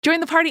Join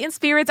the Party and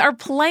Spirits are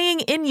playing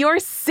in your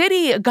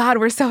city. God,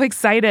 we're so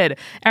excited.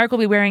 Eric will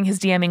be wearing his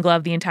DMing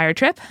glove the entire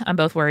trip. I'm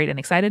both worried and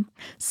excited.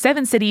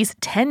 7 cities,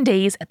 10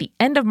 days at the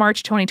end of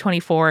March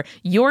 2024.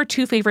 Your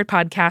 2 favorite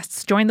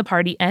podcasts, Join the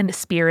Party and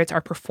Spirits,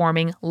 are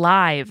performing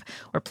live.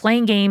 We're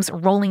playing games,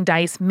 rolling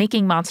dice,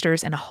 making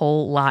monsters, and a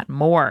whole lot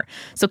more.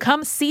 So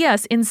come see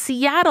us in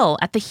Seattle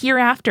at the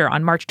Hereafter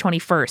on March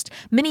 21st,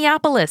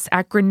 Minneapolis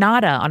at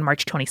Granada on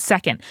March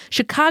 22nd,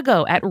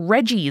 Chicago at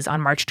Reggie's on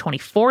March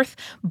 24th,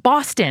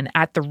 Boston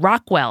at the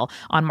Rockwell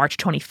on March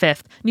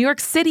 25th, New York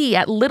City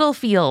at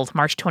Littlefield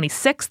March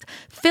 26th,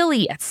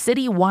 Philly at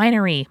City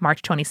Winery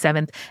March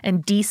 27th,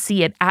 and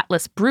DC at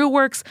Atlas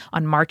Brewworks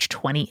on March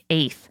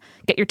 28th.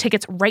 Get your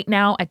tickets right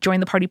now at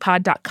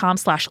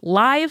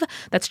jointhepartypod.com/live.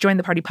 That's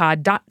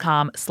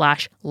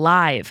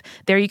jointhepartypod.com/live.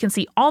 There you can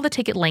see all the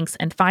ticket links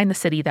and find the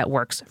city that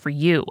works for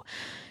you.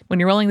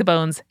 When you're rolling the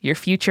bones, your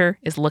future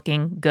is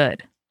looking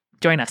good.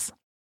 Join us.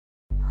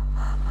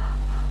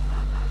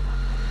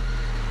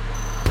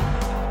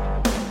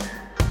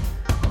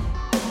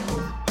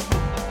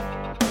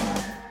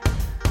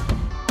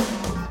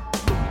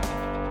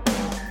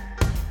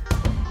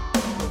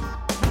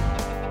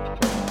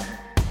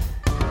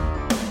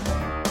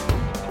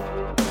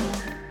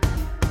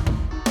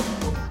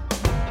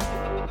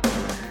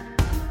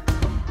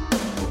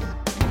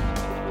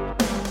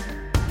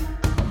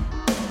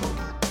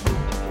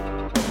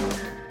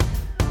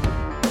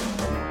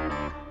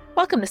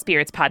 Welcome to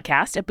Spirits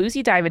Podcast, a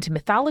boozy dive into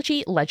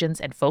mythology, legends,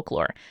 and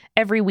folklore.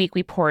 Every week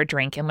we pour a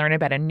drink and learn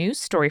about a news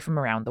story from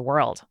around the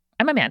world.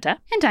 I'm Amanda.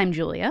 And I'm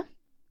Julia.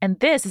 And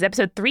this is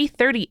episode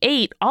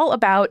 338, all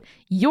about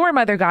your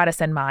mother goddess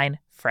and mine,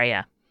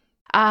 Freya.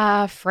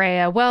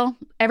 Freya. Well,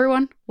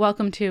 everyone,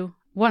 welcome to,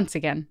 once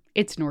again,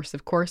 It's Norse,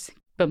 of course.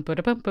 Bum, ba,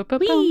 da, bum, ba, ba,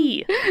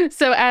 bum.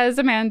 So as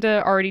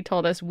Amanda already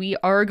told us, we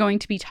are going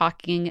to be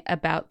talking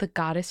about the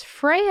goddess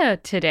Freya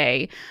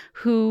today,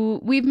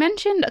 who we've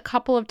mentioned a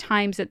couple of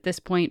times at this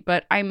point,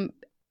 but I'm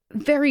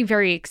very,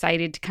 very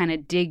excited to kind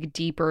of dig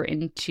deeper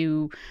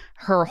into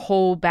her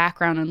whole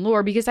background and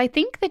lore, because I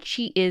think that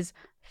she is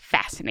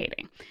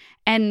fascinating.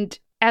 And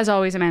as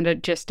always, Amanda,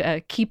 just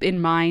keep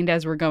in mind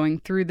as we're going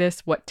through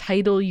this what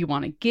title you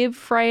want to give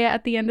Freya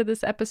at the end of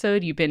this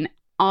episode. You've been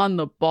on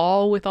the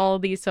ball with all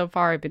of these so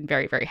far. I've been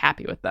very, very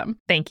happy with them.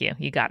 Thank you.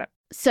 You got it.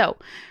 So,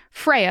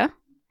 Freya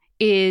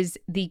is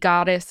the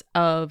goddess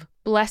of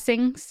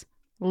blessings,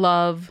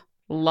 love,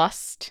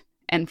 lust,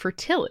 and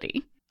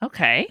fertility.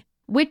 Okay.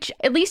 Which,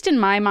 at least in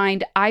my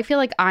mind, I feel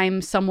like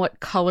I'm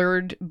somewhat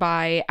colored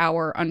by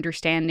our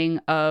understanding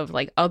of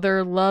like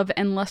other love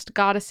and lust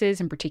goddesses,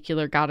 in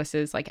particular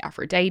goddesses like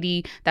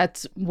Aphrodite.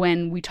 That's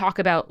when we talk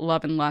about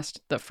love and lust,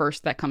 the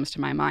first that comes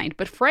to my mind.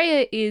 But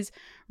Freya is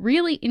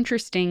really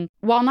interesting.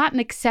 While not an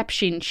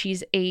exception,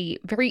 she's a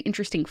very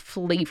interesting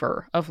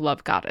flavor of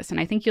love goddess. And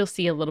I think you'll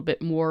see a little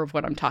bit more of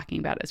what I'm talking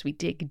about as we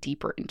dig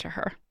deeper into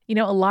her. You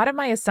know, a lot of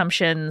my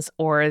assumptions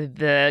or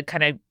the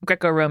kind of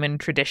Greco-Roman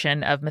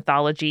tradition of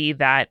mythology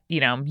that, you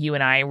know, you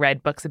and I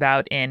read books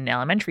about in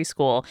elementary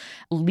school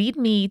lead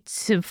me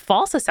to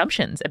false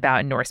assumptions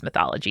about Norse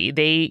mythology.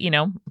 They, you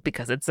know,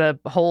 because it's a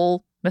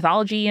whole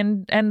mythology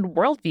and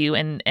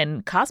worldview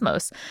and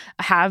cosmos,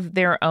 have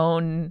their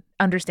own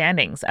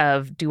understandings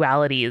of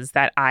dualities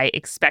that I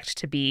expect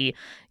to be,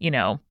 you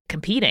know,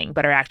 competing,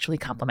 but are actually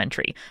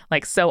complementary.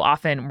 Like so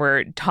often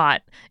we're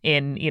taught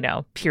in, you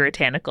know,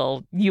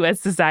 puritanical U.S.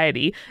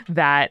 society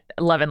that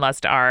love and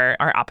lust are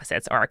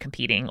opposites or are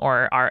competing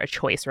or are a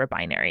choice or a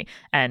binary.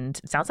 And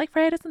it sounds like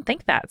Freya doesn't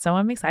think that. So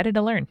I'm excited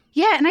to learn.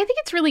 Yeah, and I think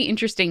it's really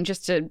interesting,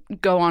 just to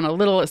go on a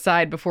little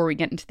aside before we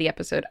get into the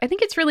episode. I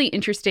think it's really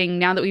interesting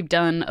now that we've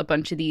done a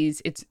bunch of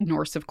these It's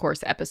Norse, of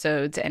course,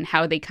 episodes and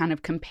how they kind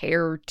of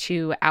compare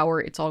to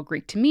our It's All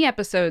Greek to Me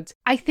episodes.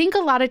 I think a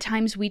lot of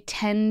times we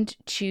tend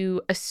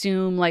to assume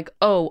like,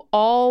 oh,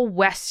 all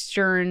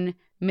Western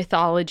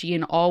mythology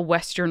and all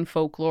Western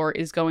folklore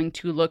is going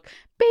to look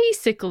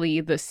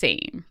basically the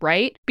same,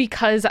 right?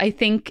 Because I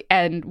think,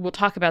 and we'll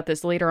talk about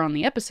this later on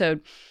the episode,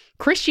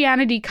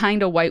 Christianity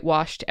kind of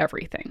whitewashed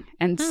everything.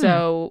 And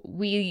so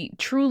we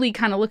truly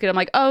kind of look at it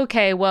like, oh,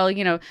 okay, well,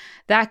 you know,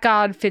 that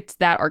God fits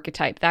that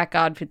archetype, that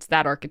God fits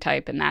that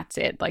archetype, and that's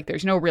it. Like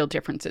there's no real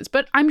differences.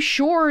 But I'm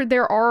sure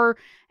there are,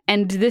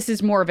 and this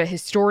is more of a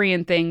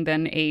historian thing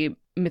than a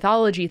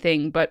mythology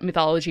thing, but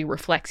mythology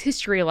reflects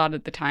history a lot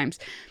of the times.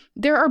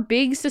 There are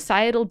big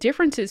societal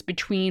differences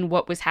between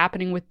what was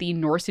happening with the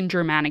Norse and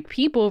Germanic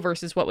people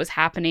versus what was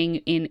happening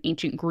in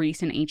ancient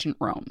Greece and ancient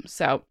Rome.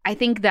 So I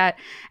think that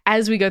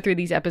as we go through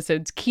these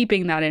episodes,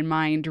 keeping that in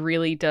mind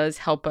really does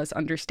help us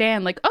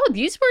understand, like, oh,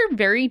 these were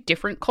very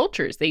different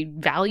cultures. They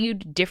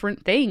valued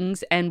different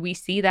things, and we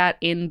see that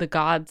in the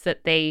gods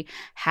that they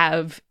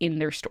have in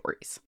their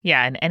stories.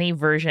 Yeah, and any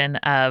version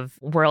of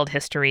world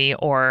history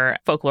or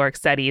folkloric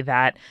study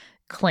that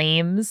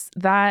claims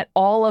that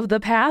all of the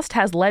past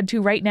has led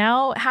to right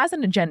now has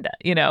an agenda,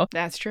 you know?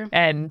 That's true.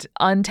 And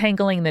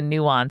untangling the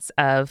nuance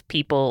of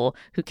people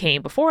who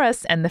came before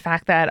us and the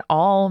fact that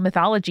all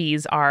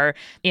mythologies are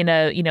in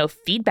a, you know,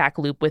 feedback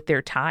loop with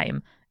their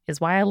time is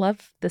why I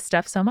love this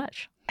stuff so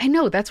much. I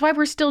know. That's why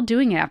we're still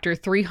doing it after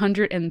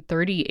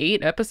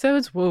 338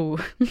 episodes. Whoa.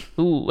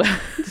 Ooh.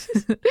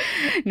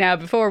 Now,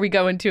 before we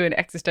go into an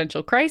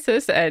existential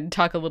crisis and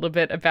talk a little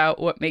bit about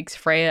what makes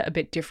Freya a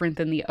bit different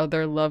than the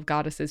other love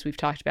goddesses we've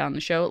talked about on the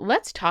show,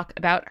 let's talk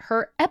about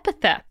her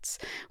epithets,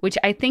 which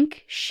I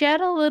think shed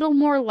a little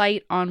more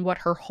light on what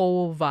her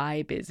whole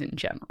vibe is in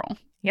general.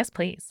 Yes,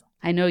 please.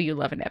 I know you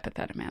love an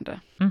epithet,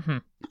 Amanda. Mm-hmm.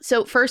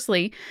 So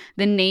firstly,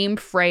 the name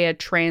Freya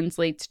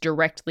translates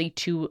directly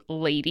to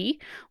lady,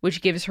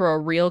 which gives her a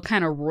real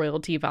kind of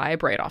royalty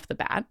vibe right off the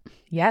bat.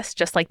 Yes,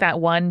 just like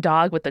that one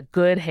dog with the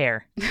good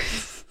hair.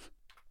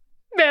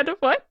 Amanda,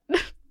 what?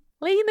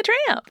 Lady and the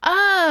Tramp.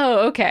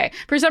 Oh, okay.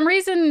 For some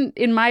reason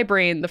in my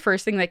brain, the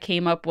first thing that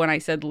came up when I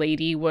said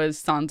lady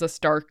was Sansa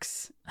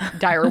Stark's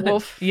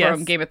direwolf Yes.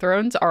 from Game of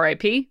Thrones,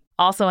 R.I.P.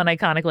 Also an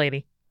iconic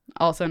lady.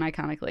 Also an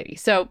iconic lady.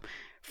 So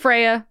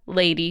Freya,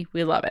 lady,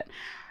 we love it.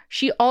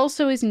 She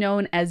also is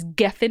known as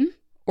Gefin,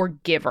 or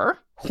giver,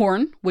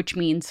 horn, which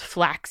means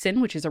flaxen,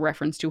 which is a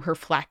reference to her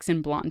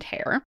flaxen blonde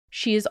hair.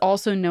 She is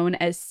also known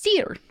as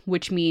Seer,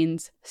 which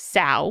means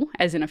sow,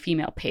 as in a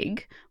female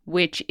pig,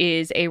 which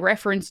is a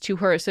reference to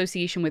her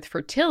association with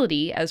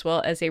fertility, as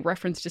well as a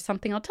reference to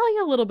something I'll tell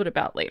you a little bit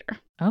about later.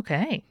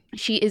 Okay.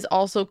 She is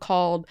also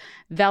called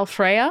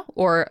Valfreya,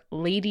 or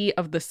Lady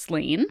of the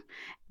Slain,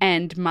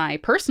 and my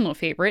personal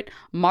favorite,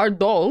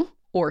 Mardol,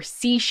 or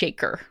Sea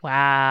Shaker.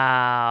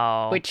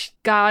 Wow. Which,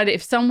 God,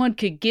 if someone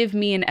could give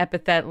me an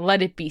epithet,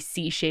 let it be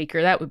Sea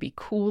Shaker. That would be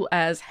cool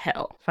as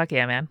hell. Fuck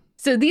yeah, man.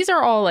 So these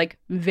are all like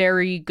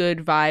very good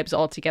vibes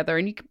altogether.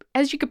 And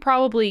as you could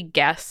probably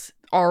guess,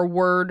 our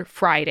word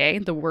Friday,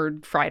 the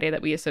word Friday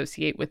that we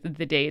associate with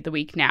the day of the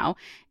week now,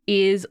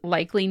 is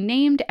likely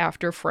named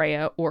after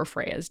Freya or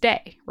Freya's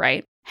day,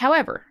 right?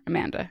 However,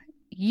 Amanda,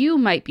 you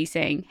might be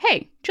saying,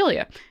 hey,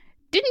 Julia,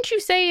 didn't you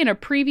say in a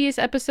previous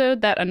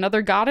episode that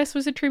another goddess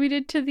was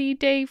attributed to the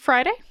day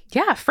Friday?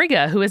 Yeah,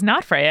 Frigga, who is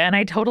not Freya, and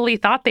I totally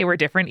thought they were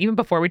different even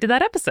before we did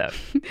that episode.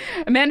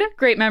 Amanda,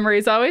 great memory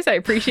as always. I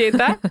appreciate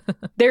that.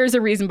 There's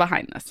a reason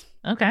behind this.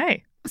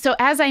 Okay. So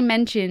as I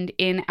mentioned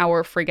in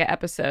our Frigga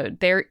episode,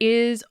 there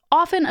is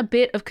often a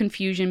bit of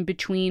confusion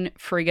between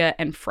Frigga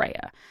and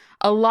Freya.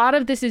 A lot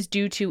of this is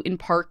due to, in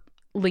part,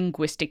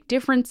 linguistic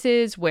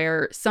differences,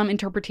 where some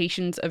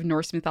interpretations of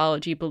Norse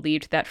mythology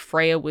believed that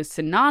Freya was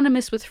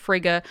synonymous with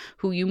Frigga,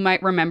 who you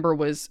might remember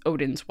was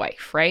Odin's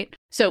wife, right?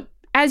 So,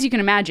 as you can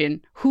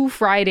imagine, who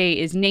Friday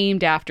is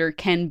named after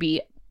can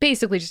be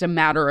basically just a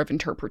matter of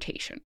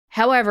interpretation.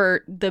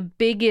 However, the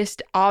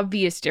biggest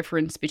obvious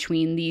difference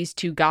between these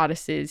two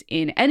goddesses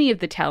in any of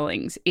the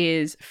tellings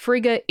is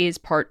Frigga is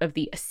part of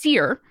the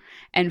Aesir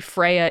and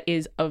Freya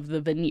is of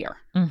the Vanir.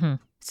 Mm-hmm.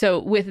 So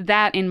with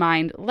that in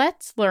mind,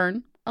 let's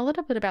learn a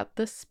little bit about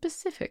the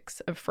specifics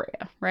of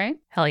Freya, right?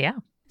 Hell yeah.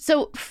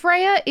 So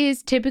Freya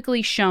is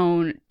typically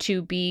shown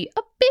to be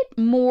a bit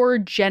more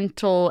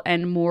gentle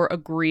and more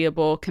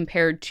agreeable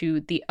compared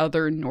to the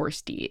other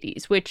Norse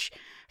deities, which,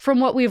 from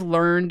what we've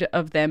learned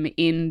of them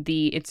in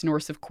the It's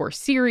Norse, of course,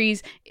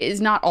 series, is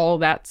not all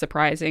that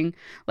surprising.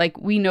 Like,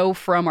 we know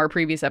from our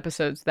previous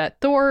episodes that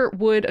Thor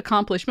would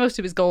accomplish most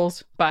of his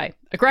goals by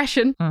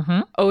aggression.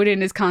 Mm-hmm.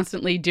 Odin is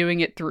constantly doing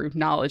it through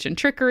knowledge and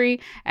trickery,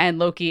 and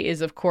Loki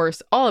is, of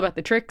course, all about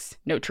the tricks,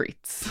 no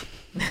treats.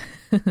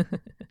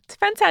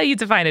 Depends how you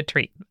define a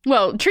treat.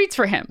 Well, treats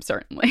for him,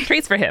 certainly.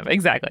 Treats for him,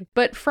 exactly.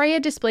 But Freya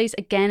displays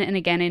again and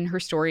again in her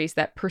stories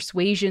that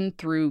persuasion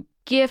through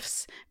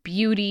gifts,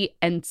 beauty,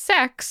 and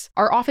sex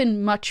are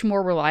often much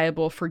more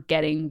reliable for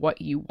getting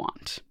what you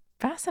want.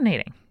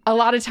 Fascinating. A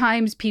lot of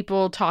times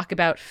people talk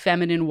about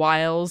feminine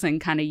wiles and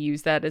kind of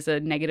use that as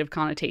a negative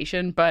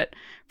connotation, but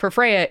for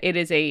Freya, it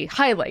is a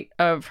highlight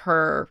of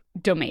her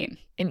domain.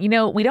 And, you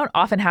know, we don't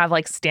often have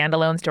like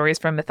standalone stories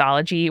from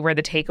mythology where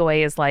the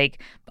takeaway is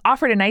like,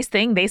 offered a nice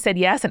thing, they said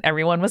yes, and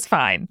everyone was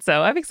fine.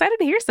 So I'm excited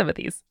to hear some of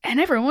these. And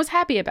everyone was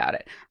happy about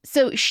it.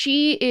 So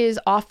she is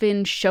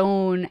often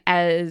shown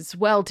as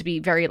well to be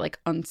very like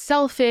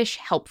unselfish,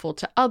 helpful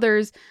to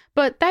others.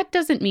 But that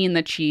doesn't mean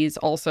that she's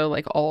also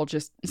like all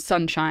just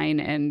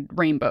sunshine and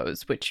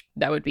rainbows, which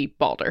that would be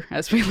Balder,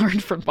 as we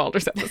learned from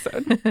Balder's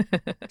episode.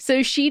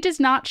 So she does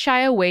not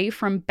shy away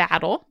from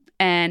battle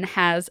and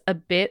has a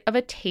bit of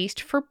a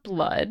taste for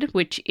blood,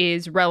 which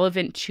is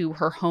relevant to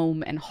her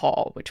home and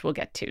hall, which we'll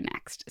get to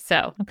next.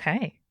 So,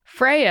 okay.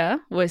 Freya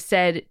was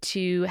said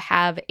to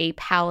have a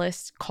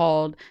palace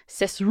called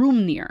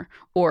Sessrumnir,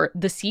 or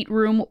the seat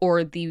room,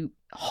 or the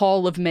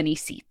hall of many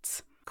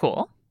seats.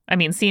 Cool. I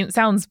mean,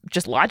 sounds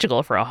just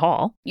logical for a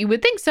hall. You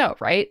would think so,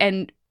 right?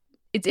 And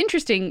it's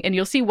interesting, and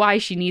you'll see why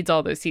she needs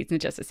all those seats in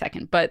just a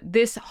second. But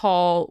this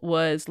hall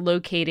was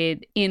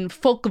located in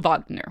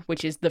Folkvagner,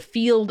 which is the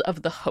field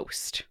of the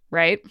host,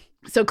 right?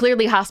 So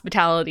clearly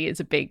hospitality is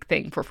a big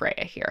thing for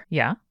Freya here.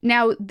 Yeah.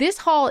 Now, this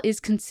hall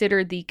is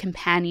considered the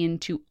companion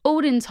to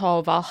Odin's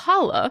hall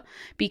Valhalla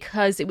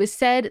because it was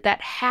said that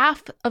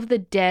half of the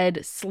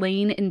dead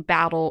slain in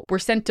battle were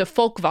sent to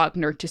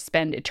Folkvagner to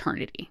spend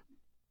eternity.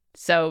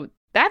 So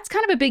That's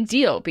kind of a big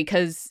deal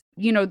because,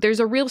 there's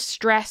a real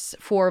stress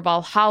for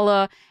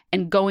Valhalla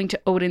and going to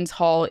Odin's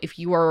Hall if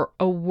you are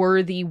a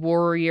worthy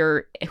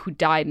warrior who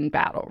died in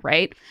battle,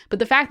 right? But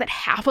the fact that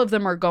half of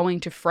them are going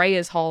to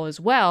Freya's Hall as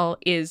well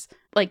is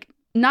like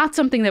not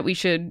something that we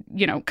should,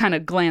 kind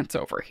of glance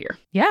over here.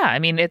 Yeah, I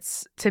mean,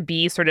 it's to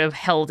be sort of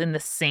held in the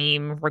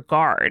same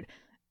regard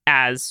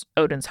as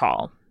Odin's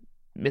Hall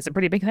is a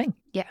pretty big thing.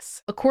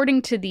 Yes.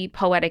 According to the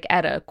Poetic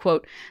Edda,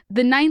 quote,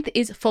 "The ninth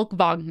is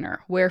Folkvagner,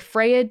 where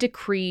Freya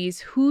decrees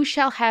who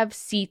shall have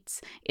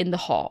seats in the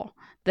hall.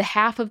 The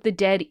half of the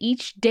dead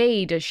each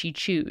day does she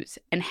choose,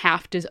 and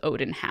half does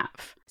Odin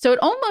have." So it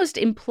almost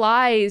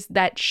implies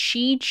that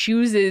she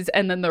chooses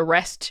and then the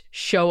rest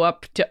show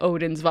up to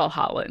Odin's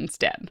Valhalla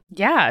instead.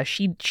 Yeah,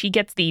 she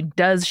gets the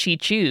does she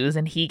choose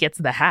and he gets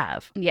the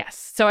have. Yes.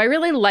 So I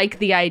really like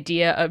the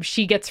idea of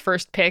she gets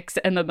first picks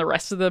and then the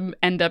rest of them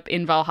end up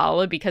in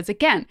Valhalla because,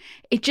 again,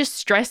 it just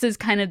stresses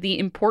kind of the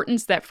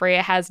importance that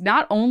Freya has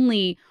not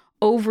only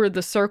over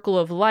the circle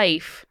of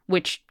life,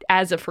 which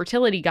as a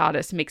fertility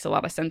goddess makes a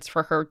lot of sense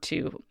for her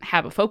to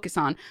have a focus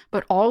on,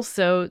 but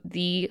also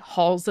the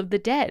halls of the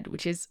dead,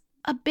 which is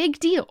a big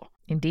deal.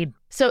 Indeed.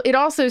 So it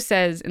also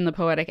says in the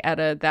Poetic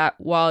Edda that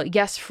while,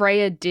 yes,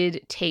 Freya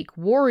did take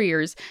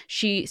warriors,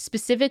 she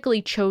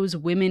specifically chose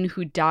women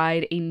who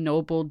died a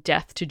noble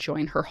death to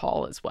join her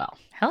hall as well.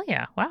 Hell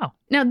yeah. Wow.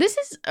 Now, this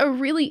is a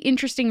really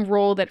interesting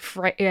role that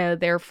Freya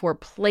therefore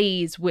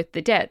plays with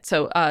the dead.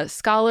 So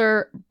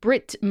scholar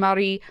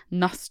Britt-Marie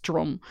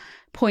Nostrom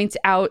points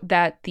out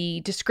that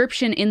the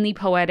description in the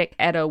Poetic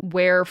Edda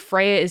where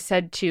Freya is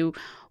said to,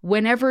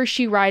 whenever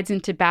she rides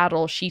into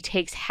battle, she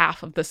takes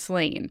half of the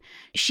slain.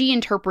 She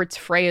interprets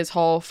Freya's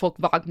hall,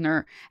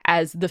 Folkvagner,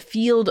 as the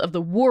field of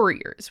the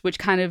warriors, which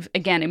kind of,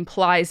 again,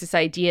 implies this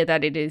idea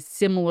that it is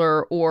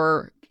similar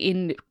or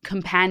in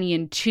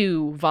companion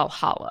to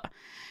Valhalla.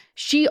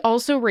 She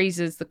also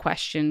raises the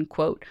question,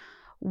 quote,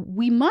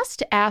 "We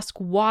must ask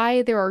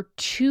why there are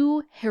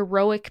two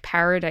heroic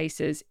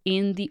paradises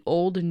in the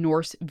Old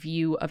Norse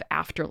view of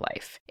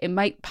afterlife. It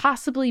might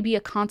possibly be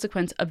a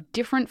consequence of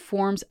different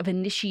forms of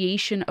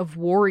initiation of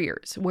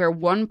warriors, where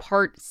one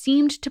part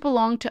seemed to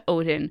belong to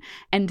Odin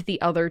and the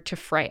other to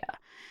Freya.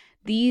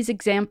 These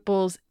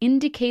examples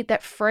indicate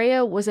that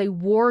Freya was a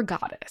war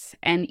goddess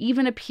and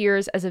even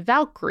appears as a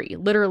Valkyrie,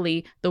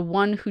 literally the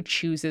one who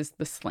chooses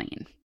the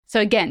slain." So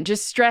again,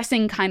 just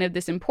stressing kind of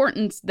this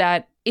importance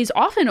that is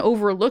often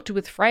overlooked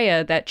with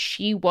Freya, that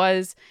she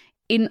was,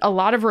 in a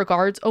lot of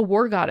regards, a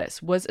war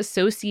goddess, was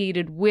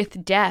associated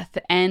with death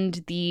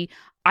and the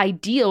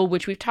ideal,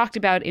 which we've talked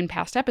about in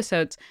past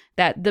episodes,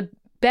 that the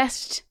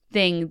best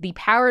thing, the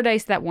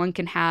paradise that one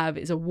can have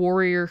is a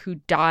warrior who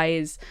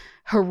dies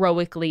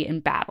heroically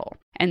in battle.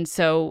 And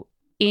so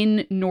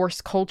in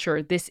Norse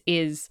culture, this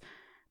is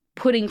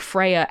putting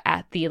Freya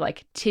at the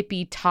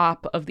tippy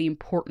top of the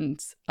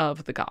importance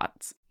of the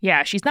gods.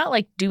 Yeah, she's not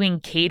doing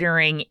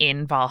catering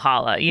in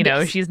Valhalla.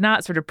 Yes. She's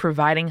not sort of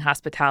providing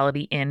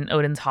hospitality in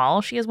Odin's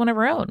Hall. She has one of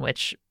her own,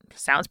 which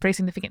sounds pretty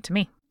significant to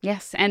me.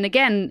 Yes. And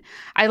again,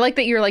 I like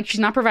that you're she's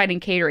not providing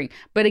catering.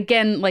 But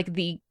again,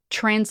 the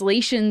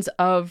translations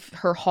of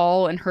her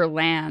hall and her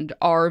land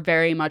are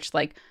very much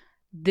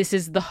this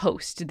is the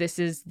host. This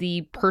is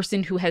the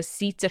person who has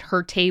seats at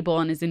her table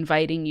and is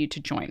inviting you to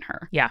join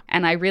her. Yeah.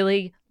 And I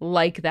really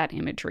like that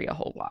imagery a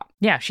whole lot.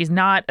 Yeah, she's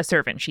not a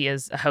servant. She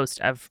is a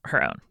host of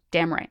her own.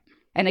 Damn right.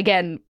 And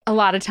again, a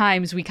lot of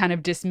times we kind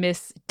of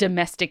dismiss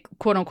domestic,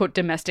 quote unquote,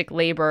 domestic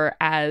labor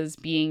as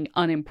being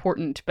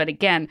unimportant. But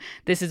again,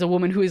 this is a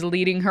woman who is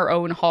leading her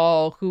own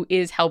hall, who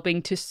is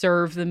helping to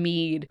serve the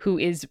mead, who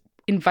is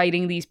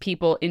inviting these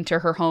people into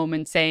her home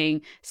and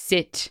saying,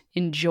 sit,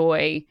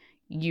 enjoy.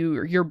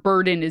 Your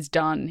burden is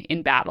done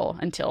in battle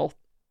until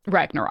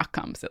Ragnarok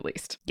comes, at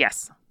least.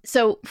 Yes.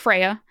 So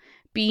Freya,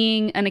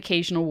 being an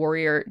occasional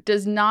warrior,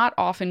 does not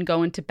often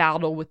go into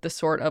battle with the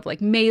sort of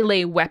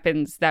melee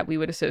weapons that we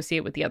would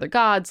associate with the other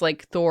gods,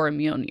 like Thor and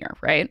Mjolnir,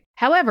 right?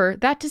 However,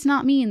 that does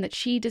not mean that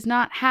she does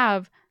not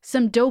have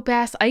some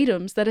dope-ass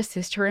items that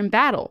assist her in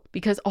battle,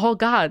 because all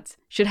gods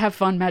should have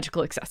fun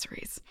magical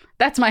accessories.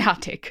 That's my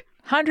hot take.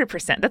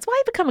 100%. That's why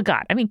I become a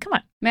god. I mean, come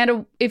on.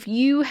 Amanda, if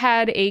you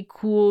had a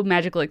cool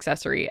magical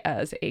accessory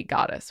as a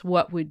goddess,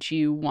 what would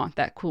you want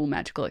that cool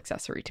magical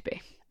accessory to be?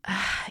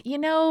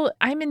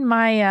 I'm in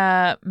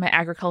my my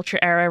agriculture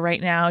era right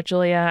now,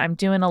 Julia. I'm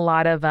doing a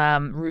lot of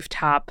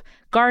rooftop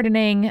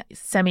gardening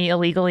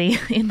semi-illegally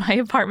in my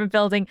apartment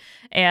building.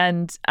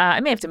 And I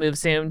may have to move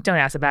soon. Don't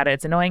ask about it.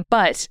 It's annoying.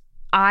 But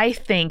I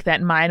think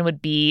that mine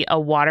would be a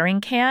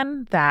watering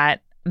can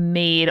that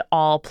made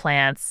all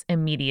plants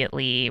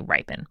immediately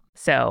ripen.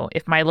 So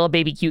if my little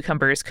baby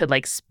cucumbers could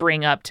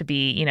spring up to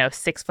be,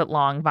 6-foot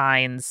long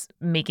vines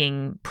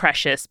making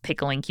precious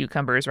pickling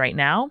cucumbers right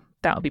now,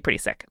 that would be pretty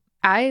sick.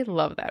 I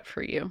love that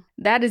for you.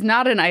 That is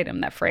not an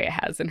item that Freya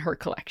has in her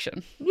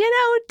collection.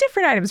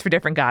 Different items for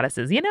different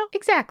goddesses,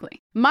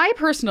 Exactly. My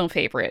personal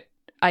favorite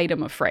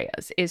item of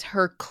Freya's is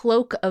her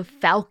cloak of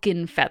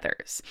falcon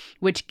feathers,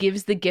 which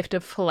gives the gift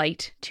of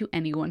flight to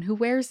anyone who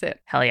wears it.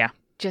 Hell yeah.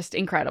 Just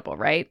incredible,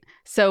 right?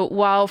 So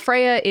while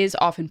Freya is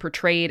often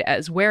portrayed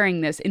as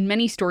wearing this, in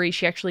many stories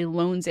she actually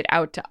loans it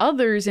out to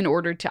others in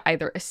order to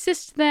either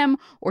assist them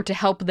or to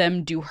help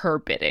them do her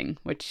bidding,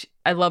 which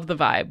I love the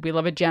vibe. We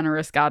love a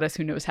generous goddess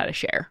who knows how to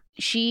share.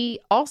 She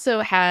also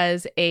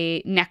has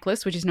a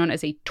necklace, which is known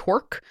as a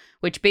torque,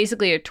 which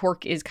basically a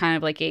torque is kind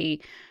of like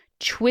a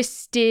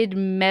twisted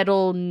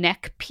metal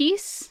neck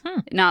piece.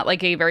 Not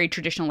like a very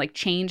traditional like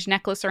change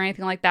necklace or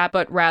anything like that,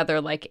 but rather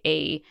like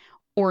a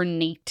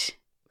ornate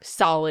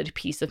solid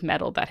piece of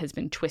metal that has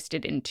been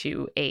twisted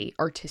into a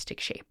artistic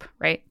shape,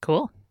 right?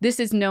 Cool. This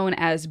is known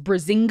as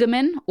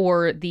Brisingamen,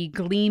 or the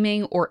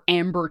gleaming or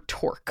amber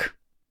torque,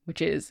 which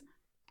is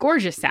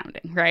gorgeous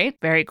sounding, right?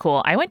 Very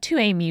cool. I went to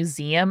a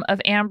museum of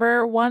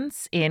amber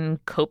once in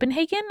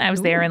Copenhagen. I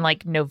was there in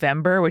like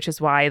November, which is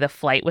why the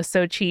flight was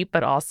so cheap,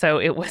 but also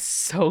it was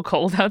so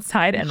cold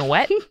outside and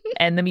wet.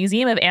 And the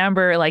Museum of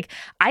Amber, like,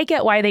 I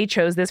get why they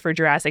chose this for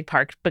Jurassic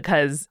Park,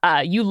 because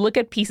you look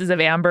at pieces of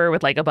amber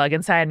with like a bug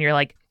inside and you're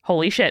like,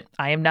 holy shit,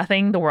 I am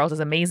nothing. The world is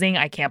amazing.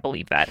 I can't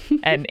believe that.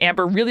 And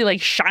amber really like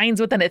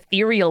shines with an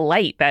ethereal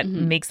light that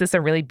makes this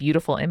a really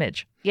beautiful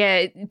image.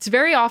 Yeah, it's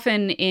very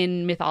often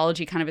in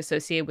mythology kind of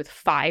associated with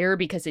fire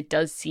because it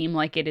does seem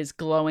like it is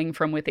glowing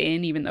from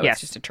within, even though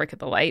it's just a trick of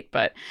the light.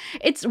 But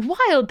it's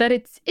wild that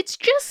it's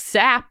just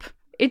sap.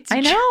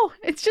 I know.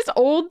 It's just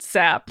old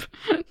sap.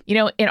 You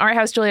know, in our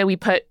house, Julia, we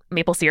put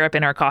maple syrup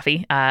in our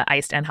coffee,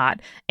 iced and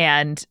hot.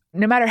 And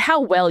no matter how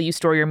well you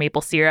store your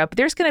maple syrup,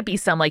 there's going to be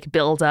some like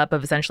buildup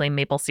of essentially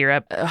maple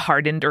syrup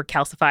hardened or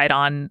calcified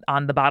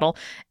on the bottle.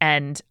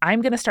 And I'm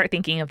going to start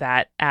thinking of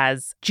that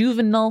as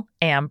juvenile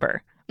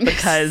amber,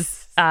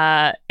 because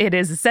it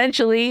is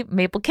essentially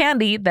maple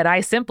candy that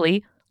I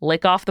simply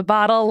lick off the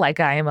bottle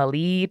like I am a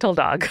little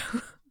dog.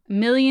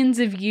 Millions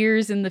of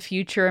years in the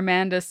future,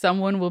 Amanda,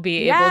 someone will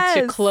be able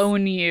to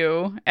clone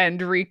you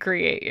and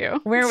recreate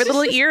you. Wearing with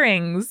little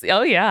earrings.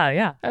 Oh,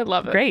 yeah. I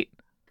love it. Great.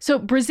 So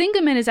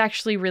Brisingamen is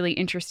actually really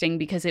interesting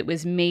because it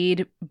was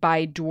made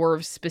by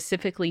dwarves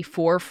specifically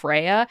for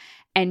Freya,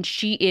 and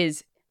she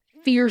is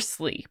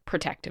fiercely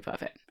protective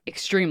of it.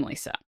 Extremely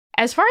so.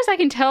 As far as I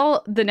can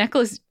tell, the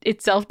necklace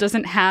itself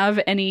doesn't have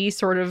any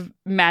sort of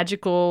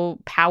magical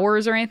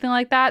powers or anything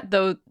like that,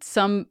 though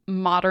some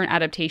modern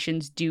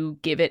adaptations do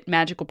give it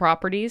magical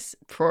properties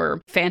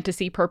for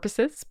fantasy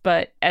purposes.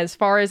 But as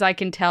far as I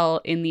can tell,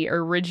 in the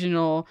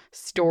original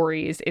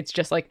stories, it's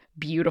just like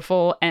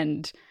beautiful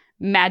and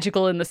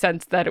magical in the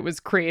sense that it was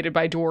created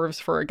by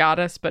dwarves for a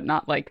goddess, but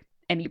not like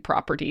any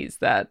properties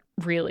that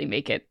really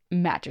make it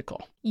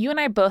magical. You and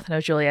I both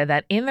know, Julia,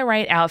 that in the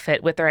right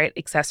outfit with the right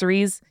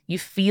accessories, you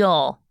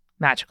feel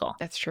magical.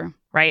 That's true.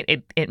 Right?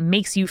 It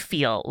makes you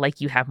feel like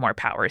you have more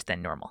powers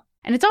than normal.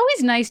 And it's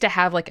always nice to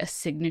have like a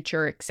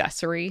signature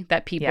accessory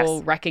that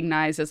people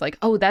recognize as like,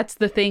 oh, that's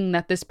the thing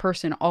that this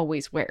person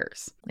always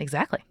wears.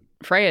 Exactly.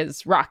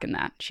 Freya's rocking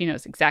that. She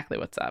knows exactly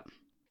what's up.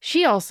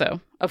 She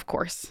also, of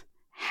course,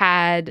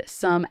 had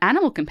some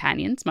animal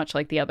companions, much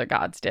like the other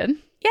gods did.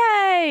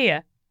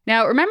 Yay!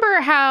 Now,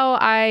 remember how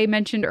I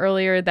mentioned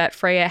earlier that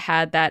Freya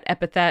had that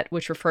epithet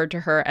which referred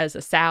to her as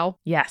a sow?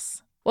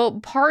 Yes.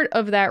 Well, part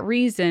of that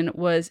reason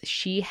was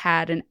she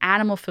had an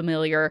animal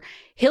familiar,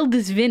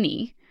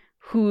 Hildisvini,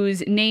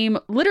 whose name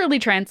literally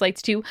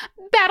translates to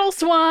battle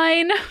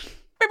swine.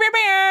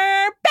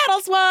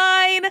 Battle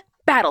swine!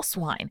 Battle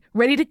swine,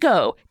 ready to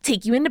go,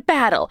 take you into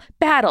battle,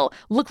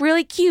 look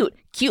really cute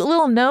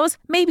little nose,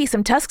 maybe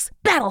some tusks,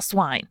 battle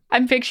swine.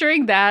 I'm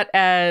picturing that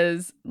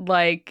as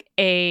like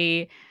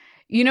a...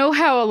 You know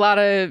how a lot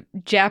of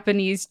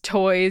Japanese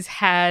toys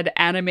had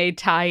anime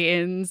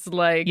tie-ins?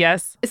 Like,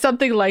 yes,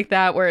 something like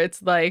that, where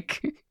it's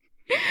like,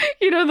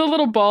 you know, the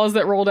little balls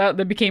that rolled out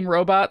that became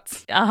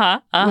robots?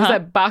 Was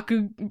that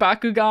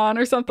Bakugan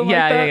or something like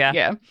that?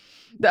 Yeah.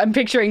 I'm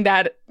picturing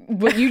that,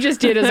 what you just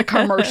did as a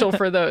commercial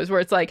for those, where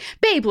it's like,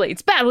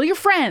 Beyblades, battle your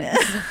friends.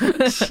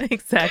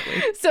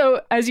 Exactly.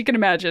 So, as you can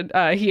imagine,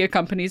 he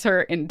accompanies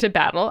her into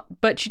battle,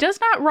 but she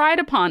does not ride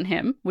upon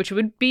him, which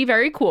would be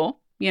very cool.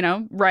 You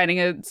know, riding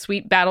a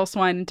sweet battle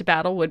swine into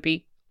battle would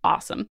be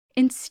awesome.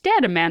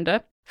 Instead,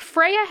 Amanda,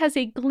 Freya has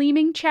a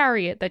gleaming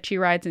chariot that she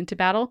rides into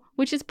battle,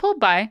 which is pulled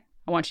by,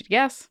 I want you to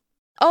guess.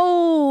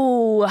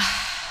 Oh,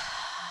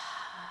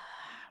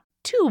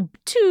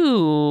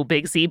 two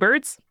big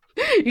seabirds.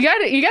 You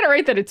got it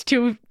right that it's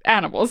two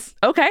animals.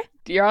 Okay.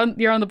 You're on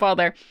the ball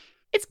there.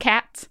 It's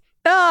cats.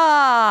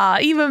 Ah,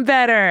 even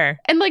better.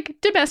 And like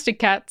domestic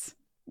cats.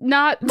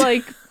 Not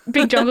like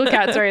big jungle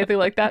cats or anything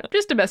like that.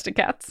 Just domestic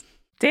cats.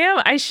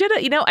 Damn, I should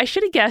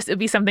have guessed it'd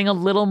be something a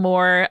little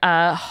more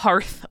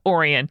hearth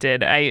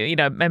oriented. I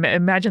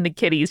imagine the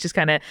kitties just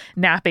kind of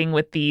napping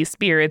with the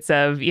spirits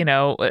of,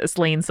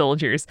 slain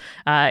soldiers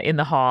in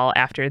the hall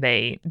after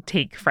they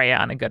take Freya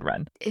on a good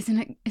run.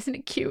 Isn't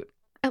it cute?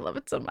 I love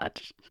it so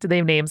much. Do they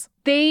have names?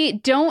 They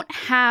don't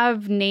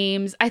have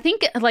names. I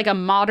think like a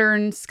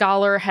modern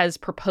scholar has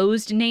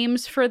proposed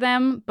names for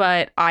them,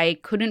 but I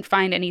couldn't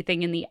find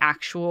anything in the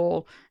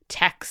actual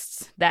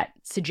texts that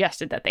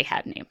suggested that they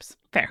had names.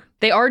 Fair.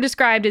 They are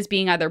described as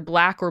being either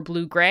black or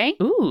blue-gray.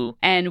 Ooh.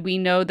 And we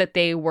know that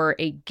they were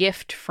a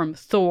gift from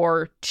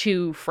Thor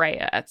to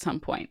Freya at some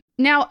point.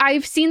 Now,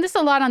 I've seen this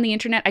a lot on the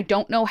internet. I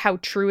don't know how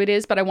true it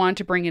is, but I wanted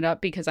to bring it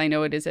up because I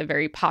know it is a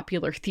very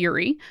popular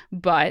theory.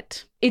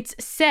 But it's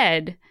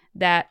said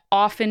that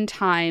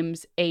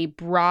oftentimes a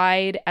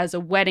bride as a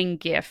wedding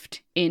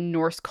gift in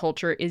Norse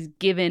culture is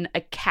given a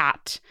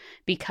cat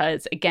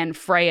because, again,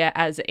 Freya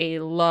as a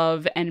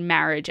love and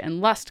marriage and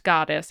lust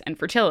goddess and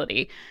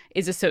fertility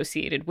is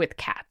associated with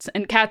cats.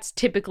 And cats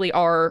typically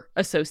are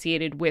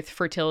associated with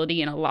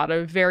fertility in a lot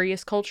of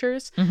various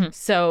cultures. Mm-hmm.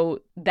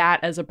 So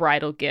that as a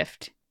bridal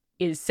gift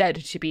is said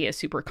to be a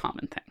super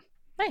common thing.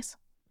 Nice.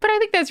 But I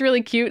think that's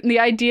really cute. And the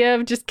idea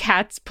of just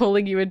cats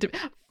pulling you into...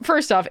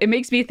 First off, it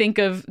makes me think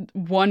of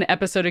one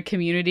episode of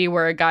Community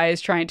where a guy is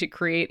trying to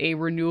create a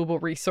renewable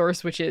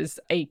resource, which is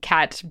a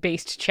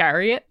cat-based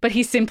chariot, but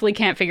he simply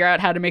can't figure out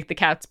how to make the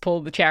cats pull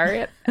the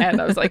chariot.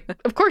 And I was like,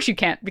 of course you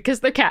can't,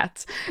 because they're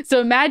cats. So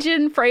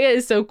imagine Freya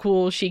is so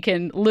cool, she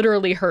can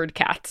literally herd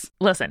cats.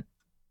 Listen,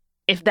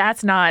 if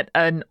that's not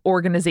an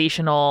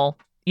organizational,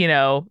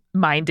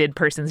 minded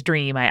person's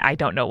dream, I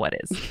don't know what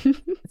is.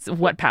 It's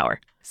what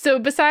power. So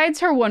besides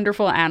her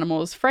wonderful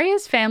animals,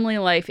 Freya's family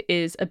life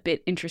is a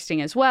bit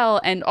interesting as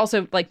well. And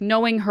also,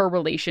 knowing her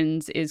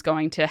relations is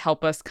going to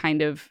help us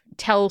kind of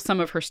tell some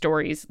of her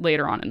stories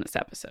later on in this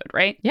episode,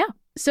 right? Yeah.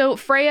 So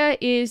Freya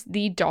is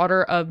the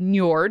daughter of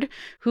Njord,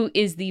 who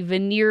is the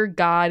Vanir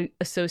god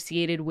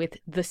associated with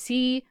the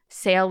sea,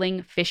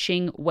 sailing,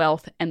 fishing,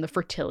 wealth, and the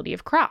fertility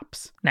of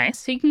crops. Nice.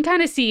 So you can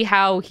kind of see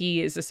how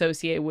he is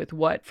associated with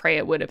what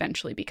Freya would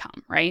eventually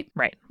become, right?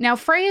 Right. Now,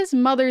 Freya's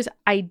mother's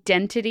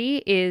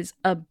identity is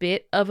a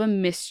bit of a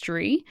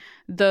mystery,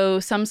 though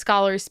some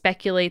scholars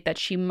speculate that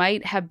she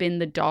might have been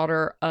the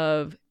daughter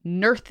of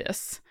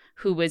Nerthus,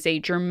 who was a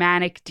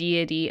Germanic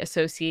deity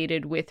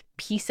associated with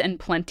peace and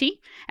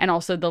plenty, and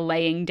also the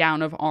laying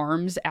down of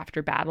arms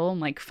after battle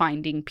and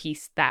finding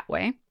peace that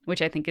way, which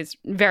I think is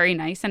very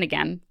nice. And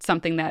again,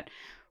 something that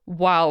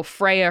while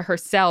Freya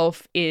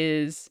herself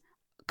is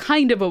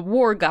kind of a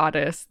war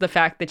goddess, the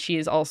fact that she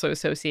is also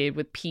associated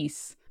with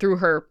peace through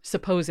her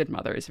supposed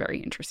mother is very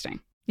interesting.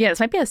 Yeah,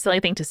 this might be a silly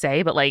thing to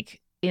say, but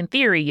in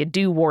theory, you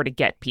do war to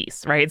get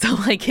peace, right? So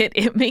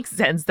it makes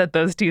sense that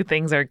those two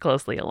things are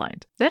closely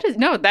aligned.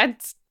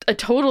 That's a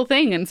total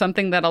thing, and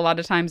something that a lot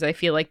of times I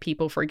feel like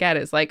people forget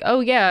is oh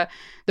yeah,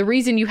 the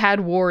reason you had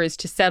war is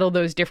to settle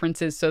those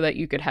differences so that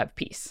you could have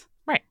peace.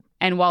 Right.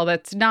 And while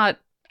that's not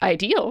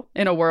ideal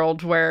in a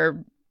world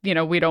where,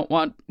 we don't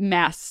want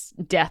mass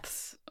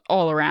deaths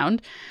all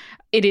around,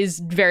 it is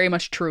very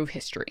much true of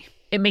history.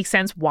 It makes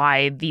sense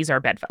why these are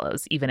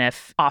bedfellows, even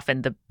if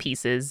often the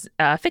piece is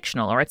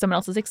fictional or at someone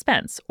else's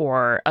expense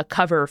or a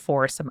cover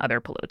for some other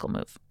political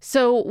move.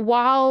 So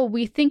while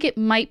we think it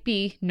might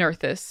be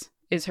Nerthus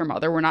is her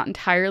mother, we're not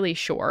entirely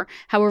sure.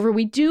 However,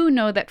 we do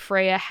know that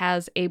Freya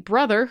has a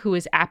brother who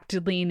is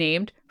aptly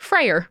named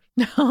Freyr.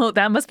 Oh,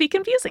 that must be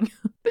confusing.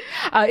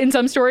 In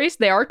some stories,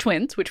 they are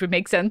twins, which would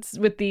make sense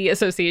with the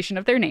association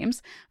of their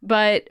names.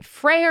 But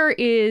Freyr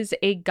is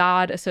a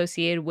god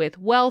associated with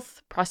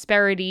wealth,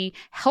 prosperity,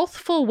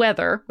 healthful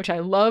weather, which I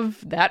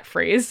love that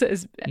phrase,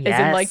 as in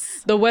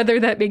the weather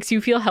that makes you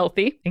feel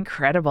healthy.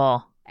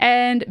 Incredible.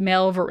 And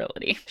male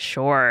virility.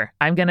 Sure.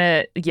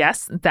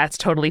 Yes, that's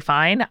totally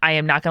fine. I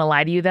am not going to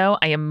lie to you, though.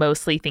 I am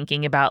mostly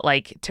thinking about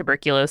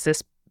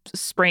tuberculosis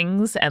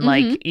springs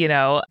and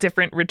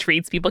different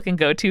retreats people can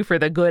go to for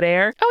the good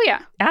air. Oh,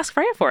 yeah. Ask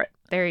Freya for it.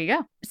 There you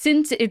go.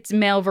 Since it's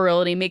male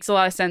virility, makes a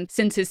lot of sense.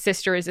 Since his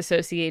sister is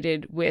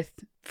associated with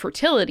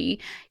fertility,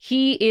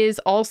 he is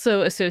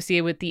also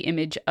associated with the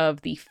image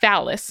of the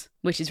phallus,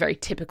 which is very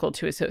typical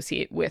to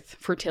associate with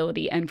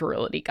fertility and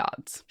virility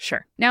gods.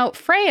 Sure. Now,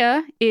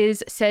 Freya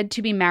is said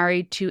to be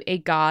married to a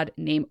god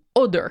named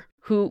Odur,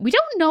 who we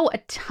don't know a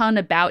ton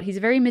about. He's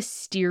a very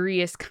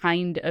mysterious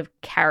kind of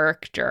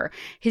character.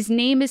 His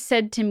name is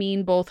said to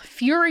mean both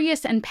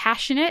furious and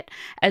passionate,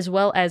 as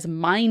well as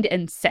mind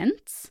and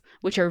sense,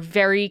 which are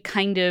very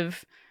kind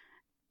of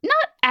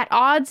not at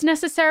odds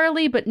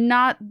necessarily, but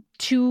not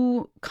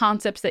two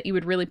concepts that you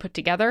would really put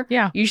together.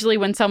 Yeah. Usually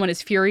when someone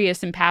is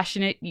furious and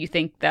passionate, you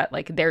think that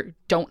they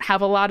don't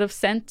have a lot of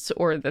sense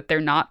or that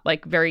they're not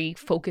very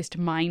focused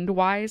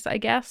mind-wise, I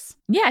guess.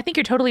 Yeah, I think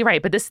you're totally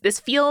right. But this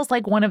feels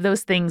like one of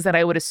those things that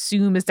I would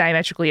assume is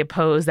diametrically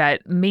opposed,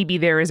 that maybe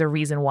there is a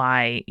reason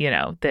why,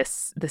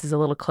 this is a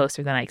little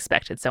closer than I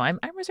expected. So I'm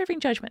reserving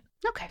judgment.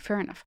 Okay, fair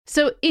enough.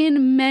 So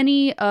in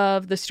many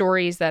of the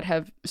stories that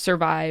have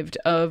survived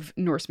of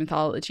Norse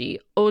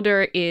mythology,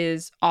 Odur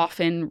is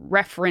often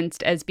referenced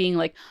as being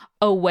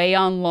away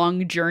on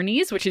long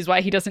journeys, which is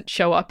why he doesn't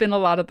show up in a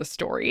lot of the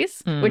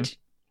stories, which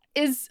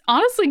is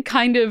honestly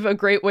kind of a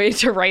great way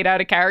to write out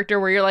a character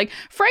where you're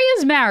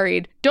Freya's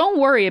married, don't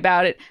worry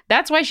about it.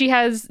 That's why she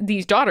has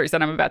these daughters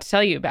that I'm about to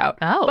tell you about.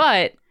 Oh.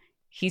 But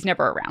he's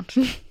never around.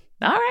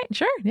 All right,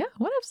 sure. Yeah,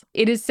 what else?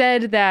 It is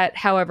said that,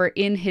 however,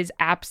 in his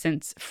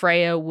absence,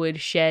 Freya would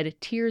shed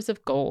tears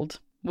of gold,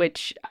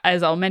 which,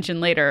 as I'll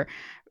mention later,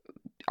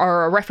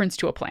 are a reference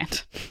to a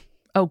plant.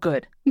 Oh,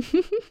 good.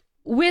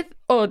 With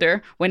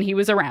Oder, when he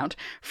was around,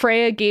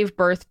 Freya gave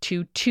birth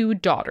to 2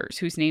 daughters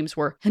whose names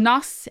were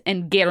Hnas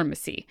and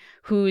Germisi,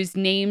 whose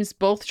names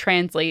both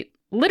translate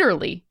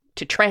literally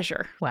to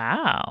treasure.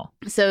 Wow.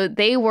 So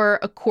they were,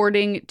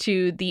 according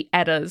to the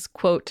Eddas,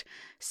 quote,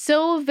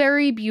 so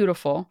very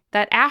beautiful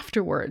that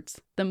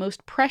afterwards the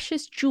most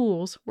precious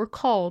jewels were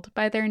called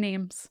by their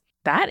names.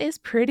 That is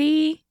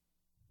pretty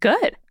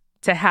good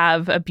to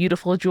have a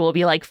beautiful jewel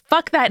be like,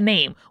 fuck that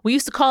name. We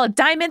used to call it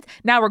Diamond.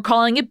 Now we're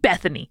calling it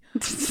Bethany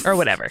or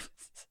whatever.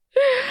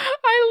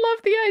 I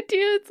love the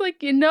idea. It's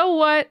like, you know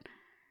what?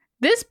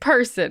 This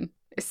person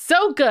is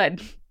so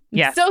good.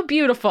 Yes. So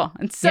beautiful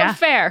and so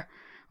fair.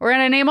 We're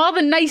going to name all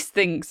the nice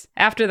things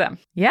after them.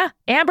 Yeah.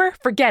 Amber,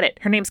 forget it.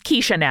 Her name's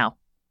Keisha now.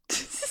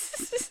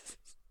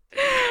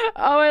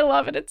 Oh, I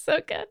love it. It's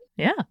so good.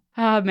 Yeah.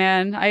 Oh,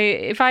 man.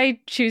 If I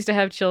choose to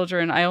have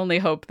children, I only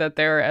hope that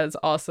they're as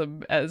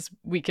awesome as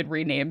we could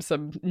rename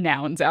some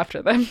nouns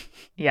after them.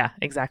 Yeah,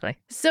 exactly.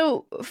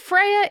 So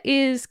Freya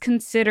is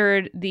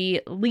considered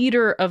the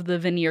leader of the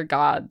Vanir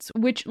gods,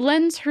 which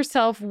lends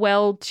herself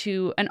well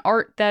to an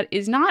art that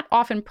is not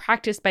often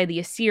practiced by the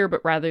Aesir,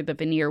 but rather the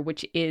Vanir,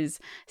 which is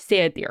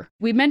Seadir.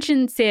 We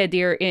mentioned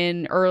Seadir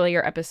in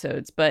earlier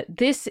episodes, but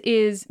this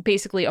is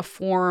basically a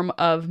form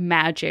of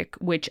magic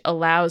which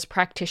allows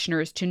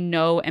practitioners to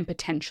know and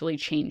potentially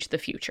change the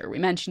future. We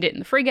mentioned it in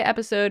the Frigga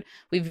episode.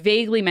 We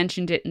vaguely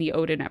mentioned it in the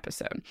Odin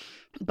episode.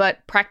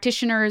 But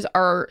practitioners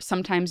are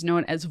sometimes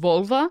known as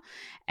Volva,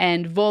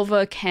 and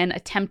Volva can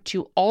attempt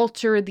to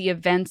alter the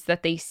events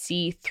that they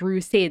see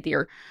through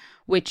Seadir,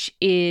 which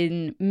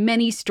in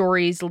many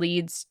stories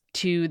leads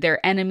to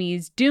their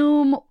enemy's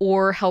doom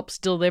or helps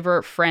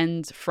deliver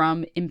friends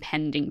from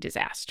impending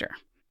disaster.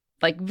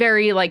 Like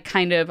very like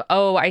kind of,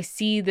 oh, I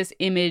see this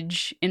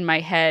image in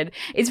my head.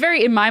 It's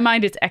very, in my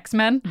mind, it's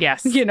X-Men.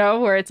 Yes. You know,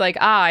 where it's like,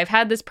 I've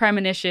had this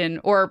premonition,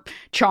 or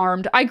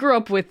Charmed. I grew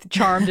up with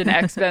Charmed and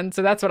X-Men,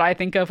 so that's what I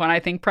think of when I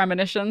think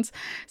premonitions.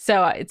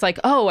 So it's like,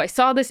 oh, I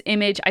saw this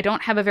image. I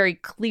don't have a very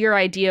clear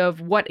idea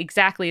of what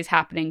exactly is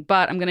happening,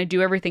 but I'm going to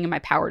do everything in my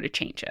power to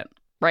change it.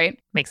 Right?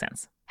 Makes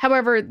sense.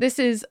 However, this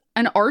is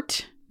an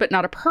art, but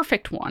not a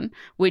perfect one,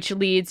 which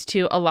leads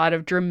to a lot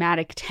of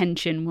dramatic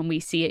tension when we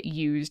see it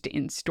used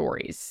in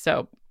stories.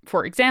 So,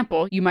 for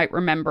example, you might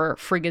remember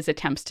Frigga's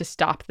attempts to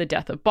stop the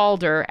death of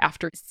Balder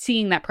after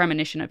seeing that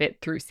premonition of it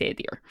through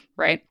Seadir,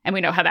 right? And we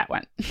know how that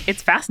went.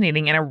 It's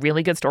fascinating and a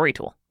really good story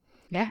tool.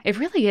 Yeah, it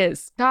really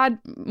is. God,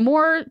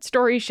 more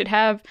stories should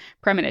have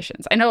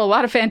premonitions. I know a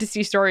lot of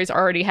fantasy stories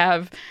already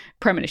have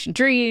premonition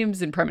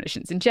dreams and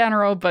premonitions in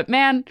general, but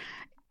man,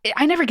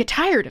 I never get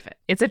tired of it.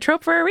 It's a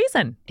trope for a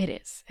reason. It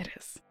is. It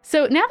is.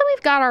 So now that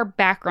we've got our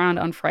background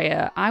on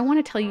Freya, I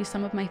want to tell you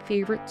some of my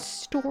favorite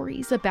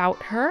stories about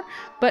her.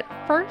 But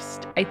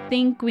first, I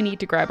think we need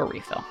to grab a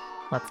refill.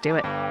 Let's do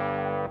it.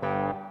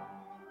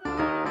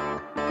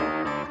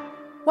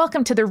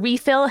 Welcome to The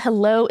Refill.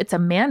 Hello, it's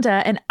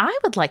Amanda, and I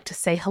would like to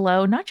say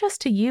hello not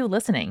just to you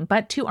listening,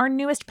 but to our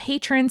newest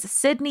patrons,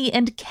 Sydney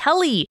and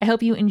Kelly. I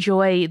hope you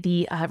enjoy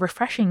the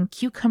refreshing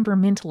cucumber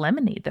mint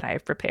lemonade that I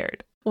have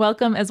prepared.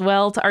 Welcome as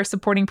well to our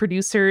supporting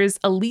producers,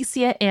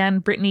 Alicia, Ann,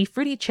 Brittany,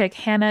 Fruity Chick,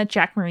 Hannah,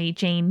 Jack Marie,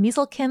 Jane,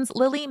 Measelkins,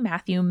 Lily,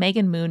 Matthew,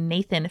 Megan Moon,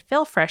 Nathan,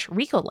 Phil Fresh,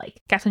 Rico Like,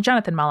 Captain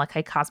Jonathan,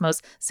 Malachi,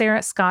 Cosmos,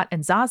 Sarah, Scott,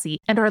 and Zazie,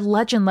 and our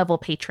legend level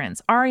patrons,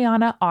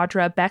 Ariana,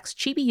 Audra, Bex,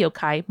 Chibi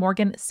Yokai,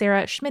 Morgan,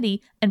 Sarah, Schmitty,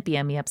 and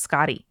BME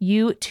Scotty.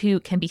 You too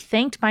can be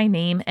thanked by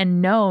name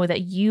and know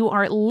that you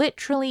are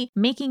literally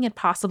making it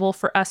possible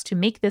for us to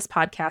make this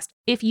podcast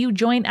if you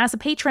join as a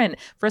patron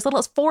for as little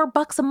as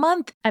 $4 a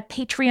month at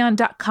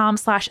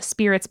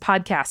patreon.com/spirits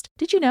podcast.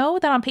 Did you know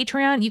that on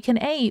Patreon, you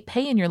can A,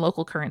 pay in your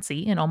local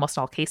currency in almost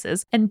all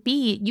cases, and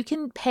B, you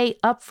can pay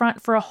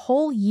upfront for a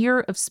whole year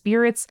of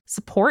Spirits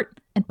support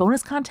and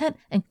bonus content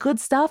and good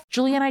stuff.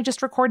 Julia and I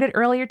just recorded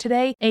earlier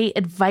today a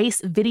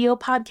advice video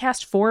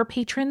podcast for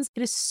patrons.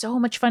 It is so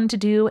much fun to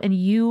do, and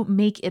you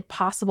make it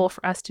possible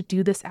for us to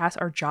do this as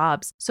our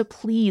jobs. So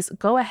please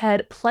go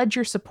ahead, pledge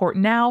your support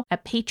now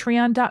at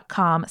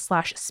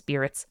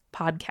patreon.com/spirits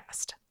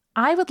podcast.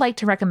 I would like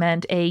to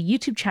recommend a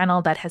YouTube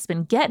channel that has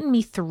been getting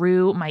me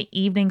through my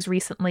evenings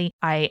recently.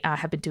 I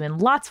have been doing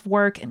lots of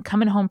work and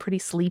coming home pretty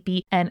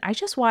sleepy, and I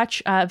just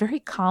watch very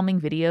calming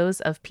videos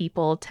of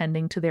people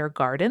tending to their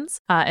gardens.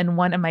 And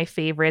one of my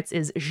favorites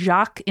is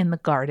Jacques in the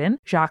Garden,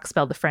 Jacques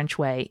spelled the French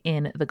way,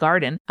 in the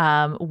garden,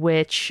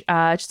 which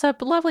just a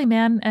lovely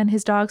man and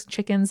his dogs,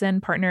 chickens,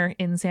 and partner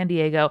in San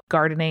Diego,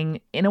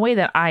 gardening in a way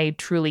that I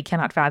truly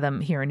cannot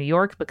fathom here in New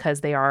York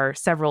because they are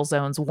several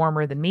zones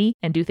warmer than me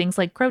and do things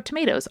like grow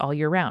tomatoes all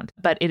year round.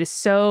 But it is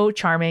so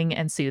charming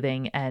and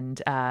soothing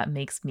and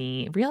makes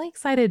me really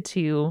excited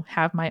to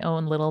have my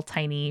own little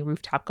tiny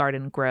rooftop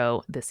garden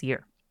grow this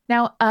year.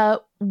 Now,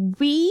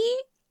 we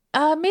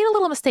made a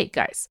little mistake,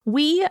 guys.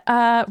 We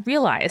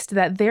realized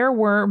that there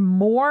were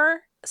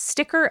more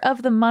Sticker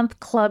of the Month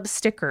Club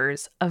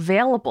stickers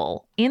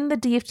available in the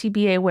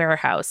DFTBA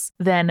warehouse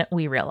than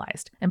we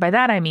realized. And by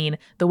that, I mean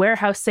the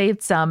warehouse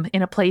saved some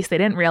in a place they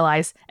didn't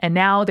realize, and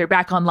now they're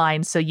back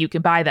online so you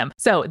can buy them.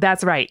 So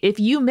that's right. If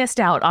you missed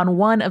out on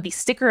one of the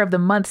Sticker of the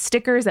Month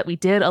stickers that we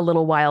did a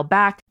little while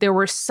back, there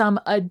were some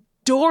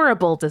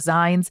adorable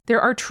designs.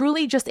 There are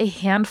truly just a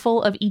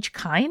handful of each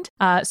kind.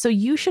 So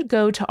you should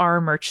go to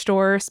our merch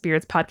store,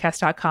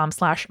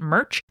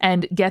 spiritspodcast.com/merch,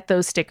 and get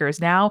those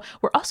stickers now.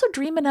 We're also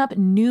dreaming up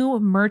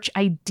new merch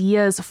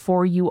ideas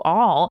for you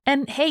all.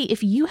 And hey,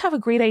 if you have a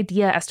great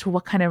idea as to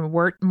what kind of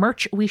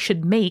merch we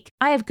should make,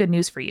 I have good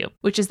news for you,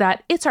 which is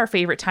that it's our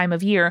favorite time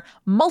of year,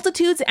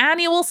 Multitude's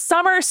annual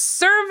summer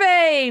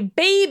survey,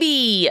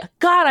 baby.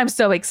 God, I'm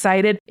so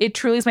excited. It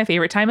truly is my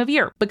favorite time of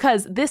year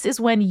because this is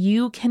when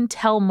you can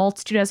tell Multitude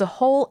as a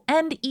whole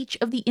and each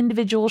of the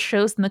individual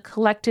shows in the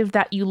collective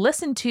that you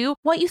listen to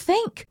what you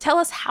think. Tell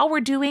us how we're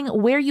doing,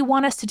 where you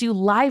want us to do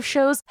live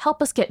shows,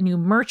 help us get new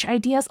merch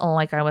ideas,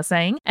 like I was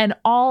saying, and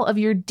all of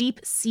your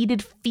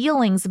deep-seated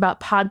feelings about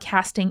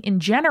podcasting in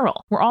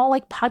general. We're all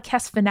like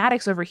podcast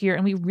fanatics over here,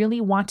 and we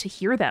really want to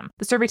hear them.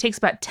 The survey takes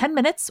about 10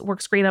 minutes,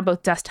 works great on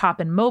both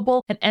desktop and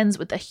mobile, and ends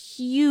with a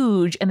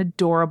huge and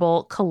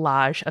adorable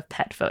collage of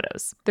pet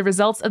photos. The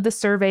results of the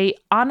survey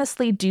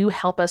honestly do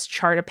help us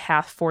chart a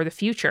path for the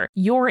future.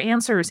 Your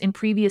answers in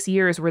previous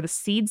years were the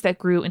seeds that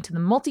grew into the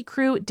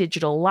multi-crew,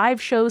 digital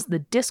live shows, the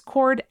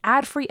Discord,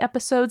 ad-free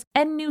episodes,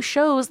 and new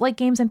shows like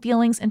Games and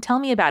Feelings, and tell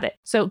me about it.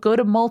 So go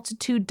to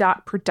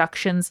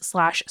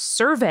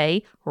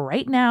multitude.productions/survey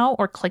right now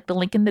or click the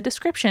link in the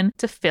description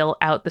to fill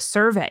out the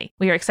survey.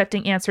 We are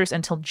accepting answers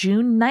until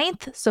June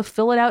 9th, so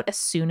fill it out as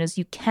soon as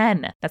you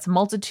can. That's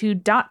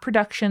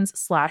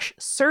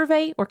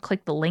multitude.productions/survey or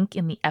click the link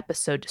in the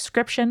episode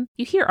description.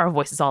 You hear our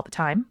voices all the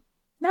time.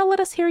 Now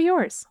let us hear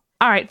yours.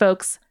 All right,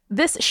 folks,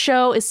 this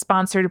show is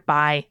sponsored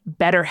by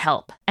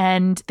BetterHelp,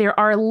 and there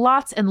are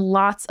lots and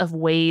lots of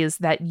ways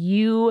that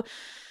you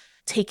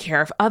take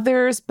care of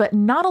others, but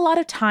not a lot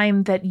of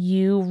time that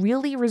you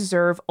really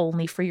reserve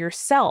only for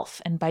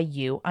yourself. And by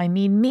you, I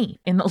mean me.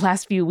 In the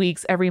last few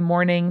weeks, every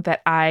morning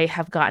that I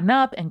have gotten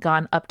up and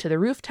gone up to the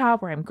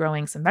rooftop where I'm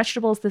growing some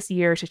vegetables this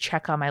year to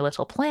check on my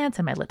little plants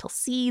and my little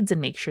seeds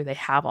and make sure they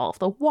have all of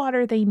the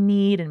water they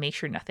need and make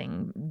sure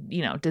nothing,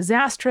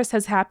 disastrous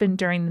has happened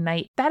during the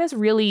night. That is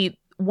really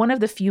one of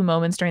the few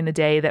moments during the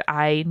day that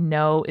I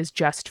know is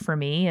just for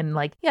me. And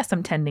yes,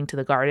 I'm tending to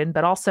the garden,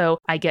 but also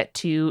I get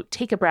to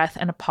take a breath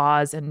and a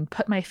pause and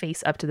put my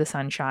face up to the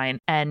sunshine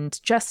and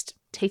just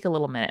take a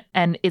little minute.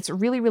 And it's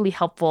really, really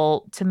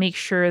helpful to make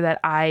sure that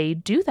I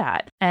do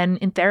that. And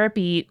in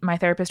therapy, my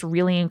therapist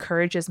really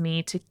encourages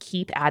me to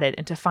keep at it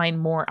and to find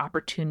more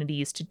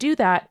opportunities to do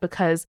that,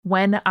 because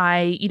when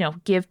I,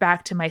 give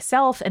back to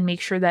myself and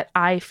make sure that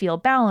I feel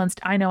balanced,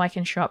 I know I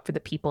can show up for the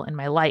people in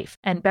my life.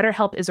 And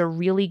BetterHelp is a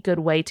really good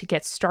way to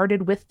get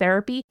started with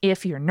therapy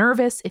if you're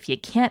nervous, if you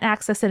can't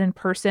access it in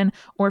person,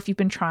 or if you've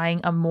been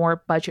trying a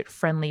more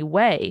budget-friendly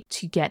way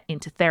to get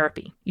into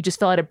therapy. You just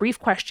fill out a brief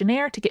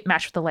questionnaire to get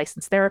matched with a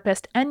licensed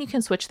therapist, and you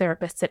can switch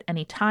therapists at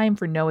any time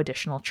for no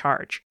additional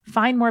charge.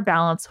 Find more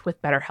balance with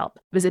BetterHelp.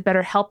 Visit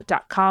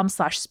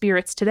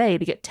betterhelp.com/spirits today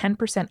to get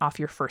 10% off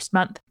your first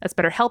month. That's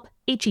BetterHelp,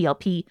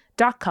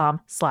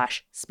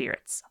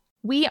 HELP.com/spirits.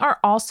 We are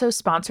also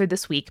sponsored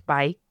this week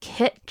by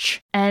Kitsch,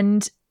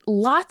 and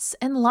lots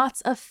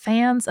of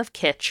fans of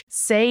Kitsch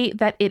say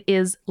that it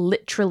is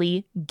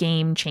literally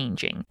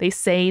game-changing. They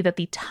say that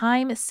the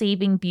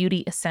time-saving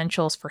beauty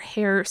essentials for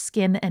hair,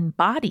 skin, and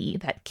body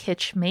that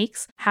Kitsch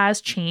makes has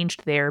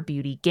changed their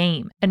beauty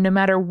game. And no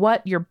matter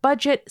what your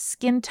budget,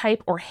 skin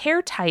type, or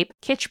hair type,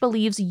 Kitsch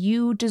believes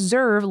you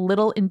deserve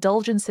little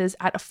indulgences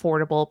at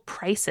affordable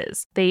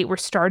prices. They were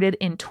started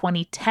in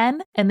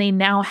 2010, and they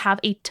now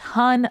have a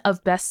ton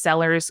of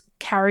bestsellers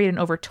carried in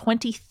over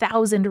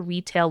 20,000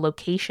 retail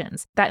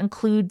locations. That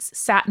includes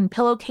satin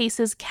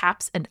pillowcases,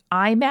 caps, and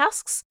eye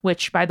masks,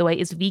 which, by the way,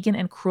 is vegan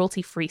and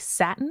cruelty-free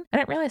satin. I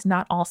didn't realize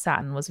not all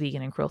satin was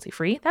vegan and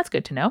cruelty-free. That's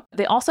good to know.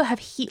 They also have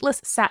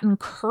heatless satin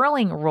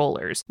curling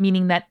rollers,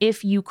 meaning that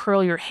if you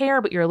curl your hair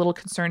but you're a little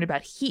concerned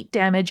about heat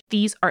damage,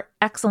 these are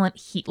excellent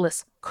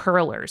heatless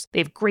curlers. They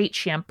have great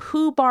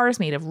shampoo bars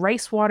made of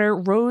rice water,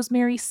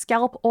 rosemary,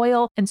 scalp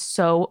oil, and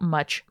so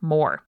much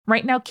more.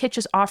 Right now, Kitsch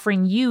is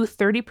offering you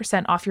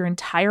 30% off your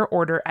entire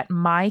order at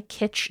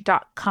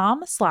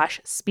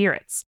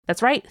mykitsch.com/spirits.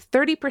 That's right,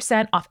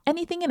 30% off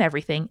anything and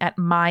everything at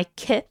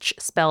mykitsch,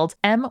 spelled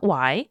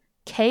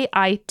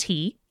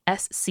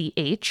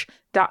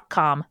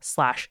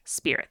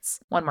mykitsch.com/spirits.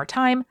 One more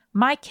time,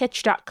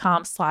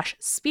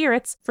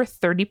 mykitsch.com/spirits for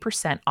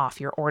 30% off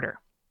your order.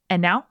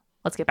 And now,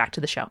 let's get back to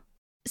the show.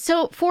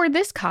 So for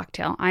this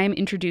cocktail, I am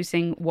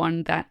introducing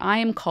one that I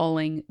am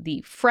calling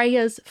the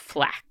Freya's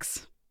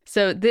Flax.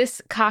 So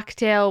this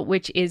cocktail,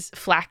 which is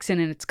flaxen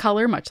in its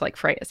color, much like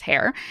Freya's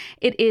hair,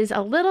 it is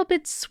a little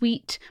bit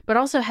sweet, but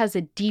also has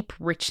a deep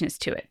richness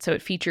to it. So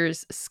it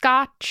features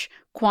scotch,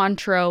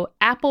 Cointreau,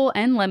 apple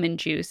and lemon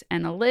juice,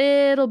 and a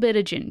little bit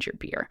of ginger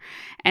beer.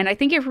 And I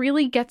think it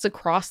really gets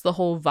across the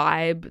whole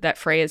vibe that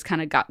Freya's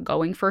kind of got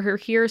going for her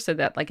here, so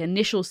that like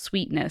initial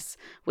sweetness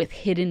with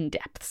hidden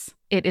depths.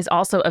 It is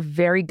also a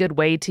very good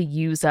way to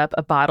use up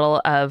a bottle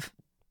of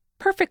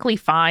perfectly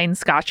fine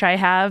scotch I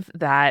have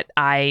that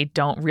I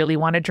don't really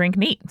want to drink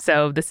neat.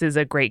 So this is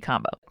a great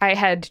combo. I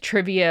had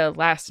trivia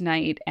last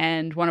night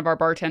and one of our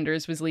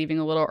bartenders was leaving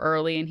a little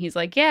early and he's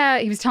like,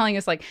 he was telling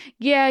us like,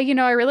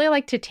 I really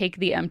like to take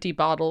the empty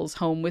bottles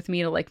home with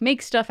me to like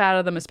make stuff out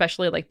of them,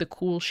 especially like the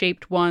cool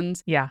shaped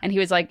ones. Yeah. And he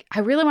was like,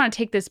 I really want to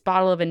take this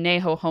bottle of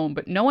Añejo home,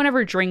 but no one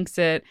ever drinks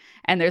it.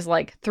 And there's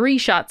like 3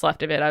 shots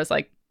left of it. I was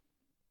like,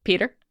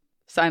 Peter,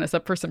 sign us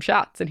up for some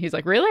shots. And he's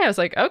like, really? I was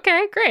like,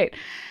 okay, great.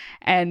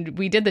 And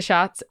we did the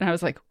shots and I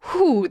was like,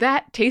 whew,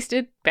 that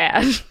tasted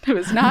bad. It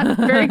was not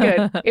very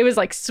good. It was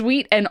like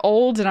sweet and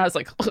old. And I was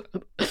like,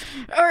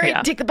 all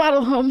right, take the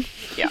bottle home.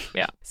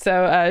 Yeah.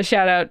 So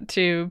shout out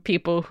to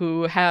people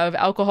who have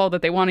alcohol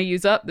that they want to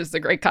use up. This is a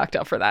great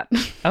cocktail for that.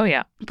 Oh,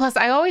 yeah. Plus,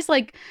 I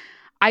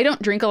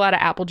don't drink a lot of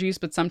apple juice,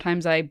 but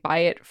sometimes I buy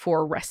it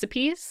for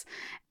recipes.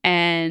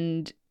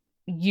 And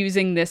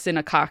using this in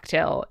a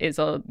cocktail is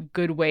a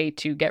good way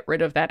to get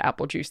rid of that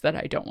apple juice that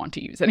I don't want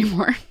to use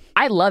anymore.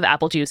 I love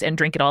apple juice and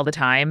drink it all the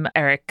time.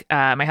 Eric,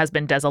 my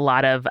husband, does a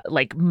lot of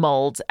like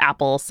mulled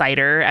apple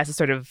cider as a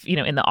sort of,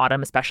 in the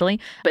autumn especially.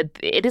 But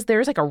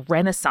there's like a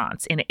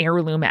renaissance in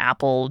heirloom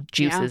apple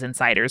juices and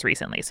ciders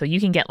recently. So you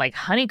can get like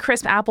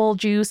Honeycrisp apple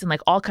juice and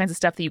like all kinds of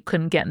stuff that you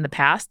couldn't get in the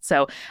past.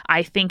 So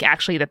I think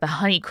actually that the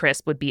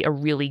Honeycrisp would be a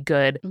really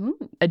good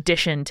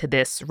addition to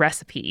this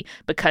recipe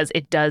because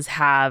it does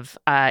have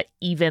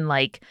even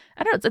like,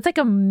 I don't know, it's like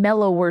a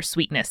mellower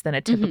sweetness than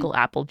a typical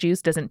apple juice.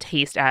 It doesn't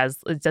taste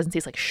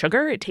like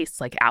sugar. It tastes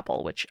like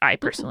apple, which I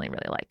personally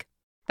really like.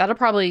 That'll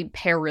probably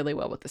pair really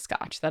well with the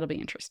scotch. That'll be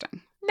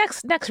interesting.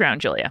 Next round,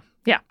 Julia.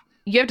 Yeah.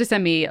 You have to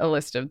send me a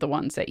list of the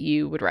ones that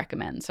you would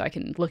recommend so I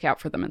can look out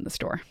for them in the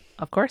store.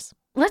 Of course.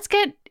 Let's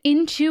get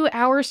into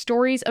our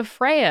stories of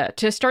Freya.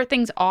 To start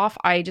things off,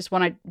 I just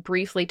want to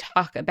briefly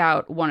talk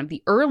about one of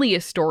the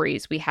earliest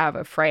stories we have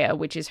of Freya,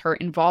 which is her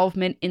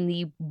involvement in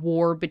the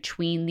war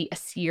between the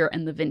Aesir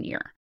and the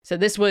Vanir. So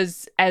this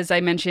was, as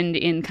I mentioned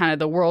in kind of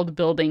the world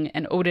building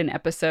and Odin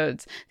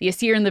episodes, the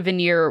Aesir and the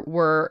Vanir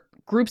were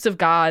groups of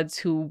gods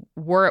who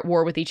were at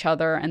war with each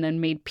other and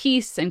then made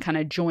peace and kind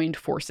of joined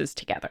forces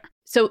together.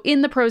 So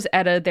in the Prose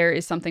Edda, there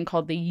is something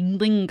called the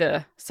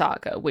Ynglinga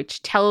saga,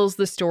 which tells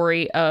the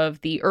story of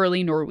the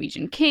early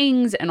Norwegian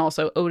kings and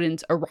also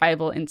Odin's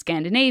arrival in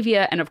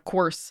Scandinavia and, of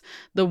course,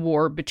 the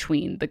war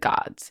between the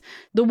gods.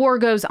 The war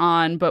goes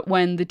on, but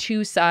when the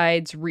two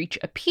sides reach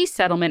a peace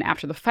settlement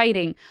after the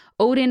fighting,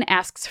 Odin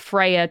asks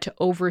Freya to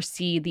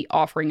oversee the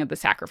offering of the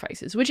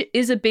sacrifices, which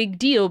is a big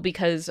deal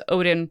because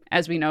Odin,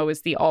 as we know,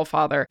 is the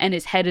Allfather and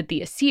is head of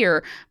the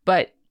Aesir,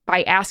 but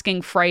by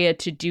asking Freya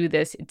to do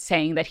this, it's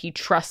saying that he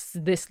trusts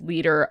this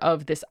leader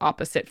of this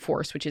opposite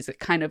force, which is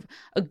kind of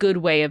a good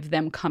way of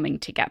them coming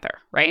together,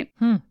 right?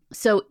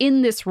 So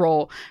in this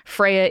role,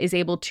 Freya is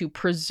able to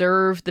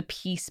preserve the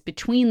peace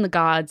between the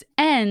gods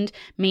and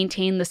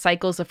maintain the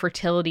cycles of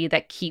fertility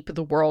that keep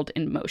the world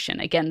in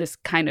motion. Again, this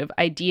kind of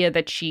idea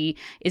that she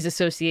is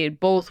associated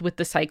both with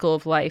the cycle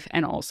of life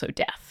and also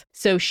death.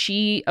 So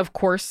she, of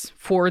course,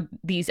 for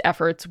these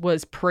efforts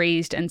was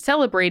praised and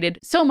celebrated,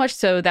 so much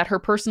so that her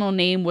personal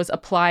name was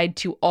applied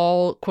to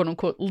all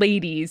quote-unquote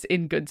ladies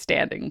in good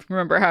standing.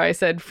 Remember how I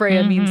said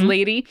Freya means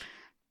lady?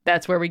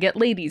 That's where we get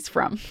ladies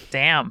from.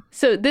 Damn.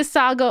 So this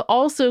saga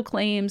also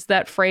claims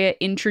that Freya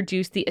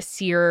introduced the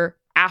Aesir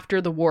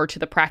after the war to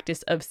the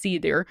practice of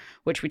Sidir,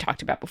 which we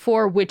talked about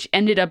before, which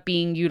ended up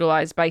being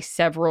utilized by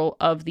several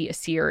of the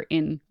Aesir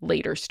in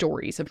later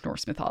stories of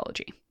Norse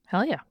mythology.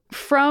 Hell yeah.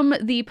 From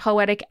the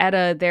Poetic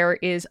Edda, there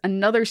is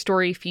another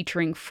story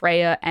featuring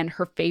Freya and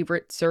her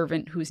favorite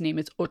servant, whose name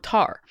is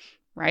Ottar.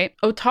 Right?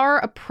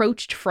 Ottar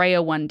approached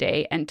Freya one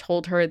day and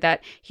told her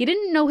that he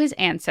didn't know his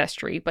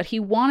ancestry, but he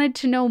wanted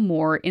to know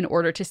more in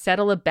order to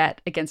settle a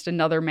bet against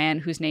another man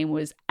whose name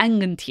was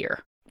Angantyr.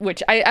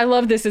 Which I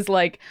love this is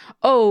like,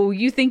 oh,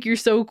 you think you're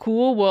so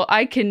cool? Well,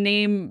 I can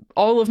name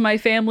all of my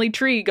family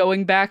tree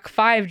going back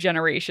 5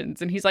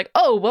 generations. And he's like,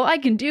 oh, well, I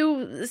can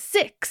do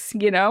 6,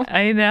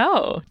 I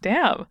know.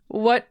 Damn.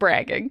 What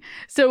bragging.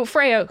 So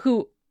Freya,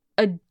 who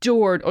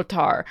adored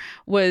Ottar,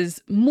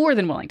 was more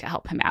than willing to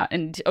help him out.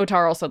 And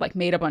Ottar also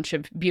made a bunch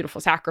of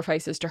beautiful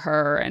sacrifices to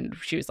her. And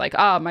she was like,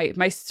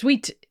 my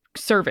sweet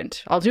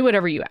servant, I'll do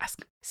whatever you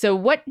ask. So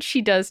what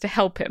she does to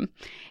help him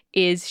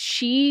is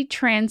she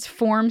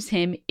transforms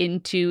him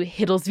into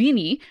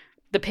Hiddlesvini,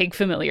 the pig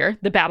familiar,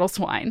 the battle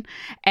swine,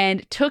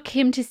 and took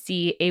him to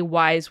see a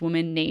wise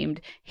woman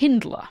named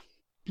Hyndla.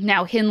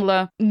 Now,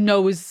 Hyndla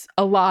knows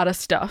a lot of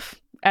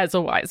stuff as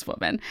a wise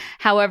woman.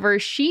 However,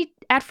 she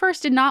at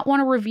first did not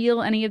want to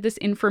reveal any of this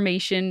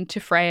information to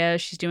Freya.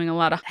 She's doing a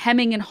lot of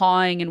hemming and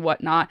hawing and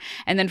whatnot.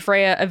 And then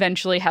Freya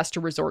eventually has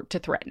to resort to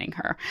threatening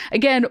her.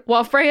 Again,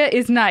 while Freya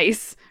is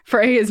nice,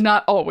 Freya is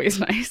not always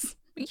nice.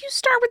 you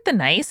start with the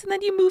nice and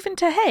then you move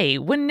into, hey,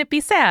 wouldn't it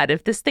be sad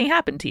if this thing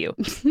happened to you?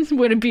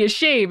 Wouldn't it be a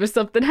shame if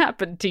something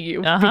happened to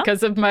you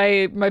because of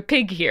my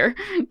pig here?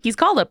 He's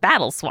called a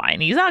battle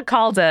swine. He's not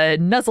called a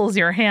nuzzles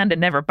your hand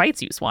and never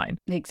bites you swine.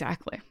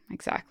 Exactly.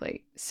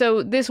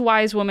 So this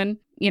wise woman,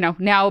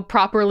 now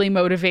properly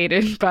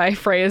motivated by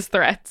Freya's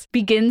threats,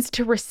 begins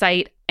to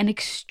recite an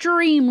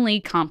extremely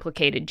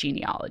complicated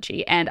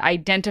genealogy and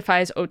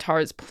identifies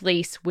Otar's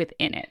place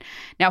within it.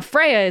 Now,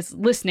 Freya is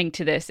listening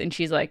to this and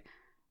she's like,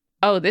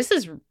 oh, this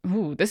is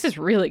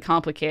really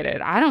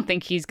complicated. I don't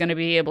think he's going to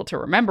be able to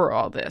remember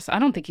all this. I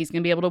don't think he's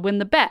going to be able to win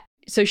the bet.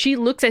 So she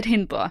looks at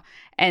Hindla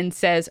and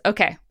says,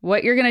 okay,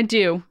 what you're going to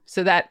do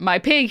so that my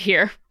pig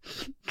here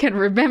can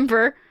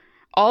remember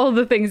all of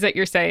the things that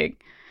you're saying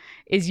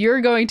is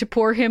you're going to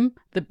pour him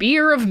the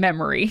beer of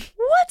memory.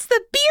 What's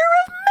the beer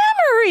of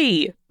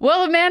memory?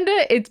 Well,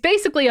 Amanda, it's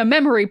basically a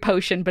memory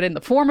potion, but in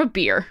the form of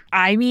beer.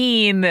 I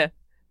mean,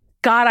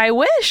 God, I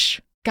wish.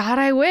 God,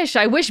 I wish.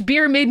 I wish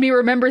beer made me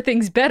remember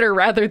things better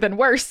rather than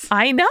worse.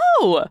 I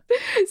know.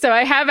 So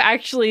I have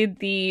actually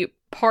the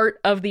part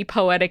of the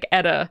Poetic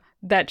Edda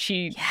that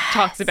she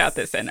talks about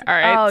this in. All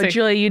right. Oh, so,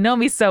 Julia, you know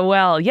me so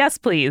well. Yes,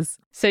 please.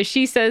 So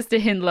she says to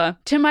Hindla,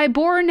 to my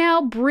boar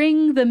now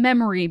bring the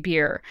memory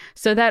beer,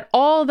 so that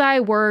all thy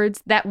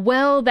words that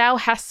well thou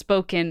hast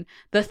spoken,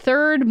 the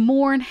third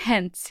morn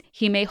hence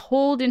he may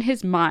hold in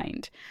his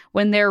mind,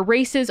 when their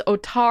races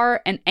Otar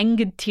and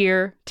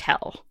Engetir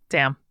tell.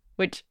 Damn.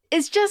 Which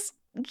is just,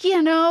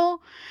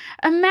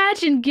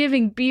 imagine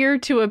giving beer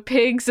to a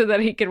pig so that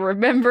he can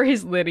remember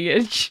his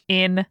lineage.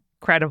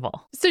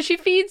 Incredible. So she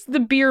feeds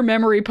the beer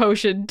memory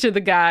potion to the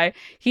guy.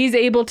 He's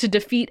able to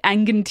defeat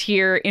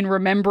Angantyr in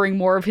remembering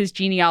more of his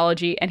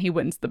genealogy, and he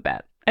wins the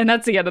bet. And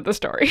that's the end of the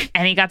story.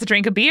 And he got to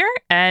drink a beer,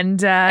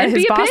 and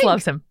his boss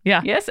loves him.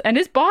 Yeah. Yes, and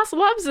his boss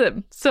loves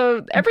him.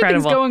 So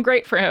everything's going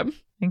great for him.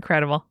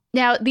 Incredible.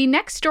 Now, the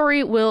next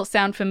story will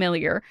sound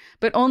familiar,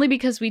 but only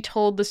because we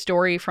told the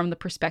story from the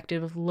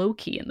perspective of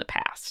Loki in the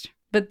past.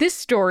 But this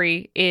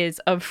story is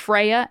of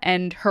Freya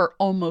and her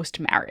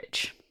almost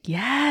marriage.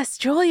 Yes,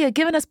 Julia,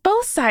 giving us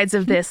both sides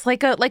of this,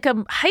 like a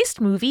heist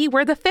movie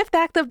where the fifth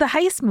act of the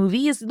heist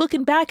movie is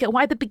looking back at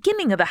why the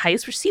beginning of the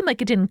heist, which seemed like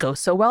it didn't go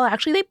so well,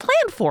 actually they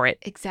planned for it.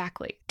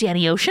 Exactly.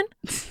 Danny Ocean?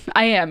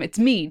 I am. It's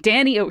me,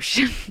 Danny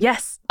Ocean.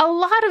 Yes. A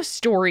lot of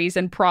stories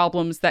and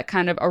problems that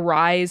kind of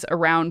arise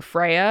around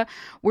Freya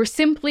were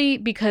simply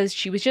because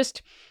she was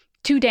just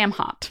too damn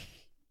hot.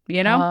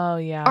 Oh,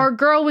 yeah. Our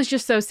girl was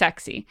just so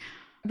sexy.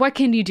 What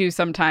can you do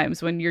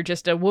sometimes when you're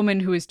just a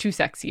woman who is too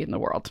sexy in the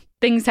world?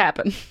 Things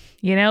happen.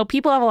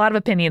 People have a lot of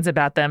opinions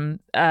about them.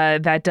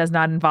 That does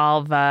not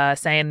involve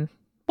saying,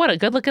 what a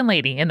good looking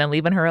lady, and then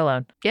leaving her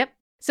alone. Yep.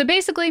 So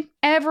basically,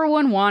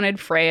 everyone wanted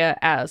Freya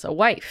as a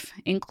wife,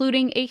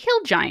 including a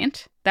hill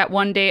giant that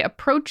one day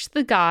approached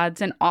the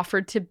gods and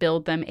offered to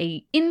build them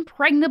an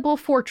impregnable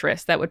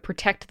fortress that would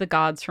protect the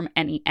gods from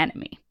any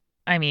enemy.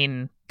 I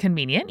mean,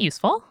 convenient,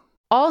 useful.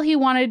 All he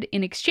wanted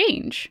in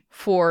exchange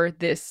for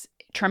this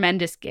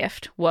tremendous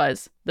gift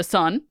was the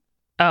sun.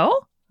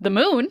 Oh? The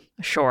moon.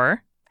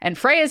 Sure. And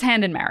Freya's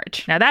hand in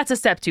marriage. Now that's a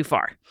step too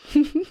far.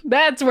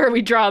 That's where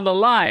we draw the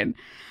line.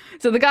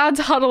 So the gods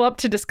huddle up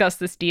to discuss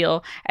this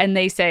deal, and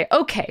they say,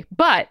 okay,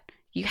 but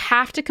you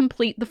have to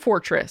complete the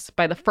fortress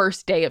by the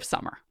first day of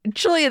summer.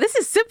 Julia, this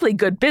is simply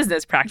good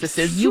business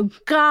practices. You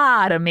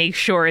gotta make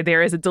sure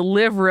there is a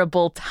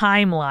deliverable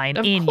timeline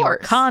in your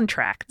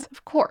contract.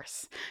 Of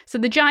course. So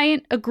the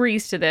giant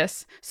agrees to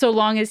this, so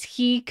long as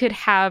he could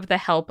have the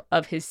help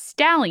of his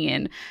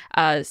stallion,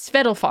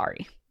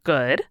 Svedalfari.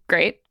 Good.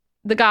 Great.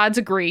 The gods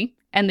agree,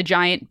 and the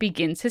giant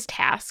begins his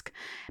task.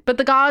 But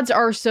the gods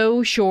are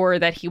so sure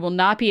that he will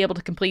not be able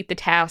to complete the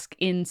task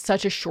in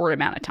such a short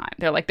amount of time.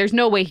 They're like, there's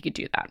no way he could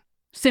do that.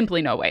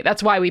 Simply no way.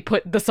 That's why we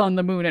put the sun,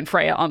 the moon, and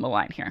Freya on the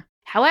line here.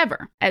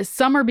 However, as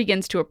summer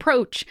begins to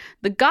approach,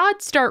 the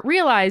gods start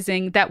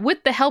realizing that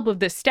with the help of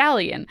this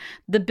stallion,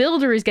 the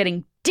builder is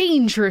getting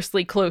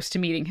dangerously close to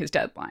meeting his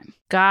deadline.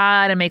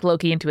 Gotta make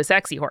Loki into a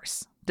sexy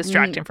horse.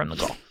 Distract him from the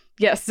goal.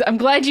 Yes, I'm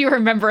glad you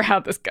remember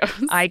how this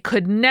goes. I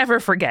could never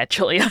forget,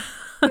 Julia.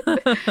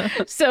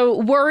 So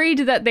worried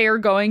that they are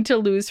going to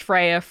lose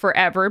Freya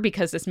forever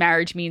because this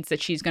marriage means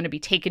that she's going to be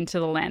taken to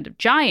the land of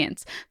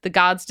giants, the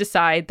gods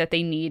decide that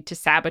they need to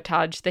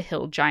sabotage the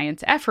hill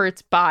giants'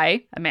 efforts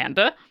by,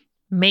 Amanda,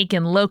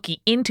 making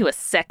Loki into a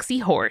sexy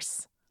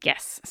horse.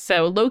 Yes.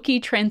 So Loki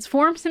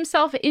transforms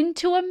himself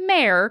into a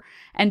mare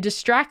and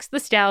distracts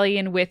the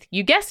stallion with,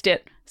 you guessed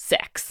it,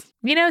 sex.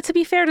 To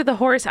be fair to the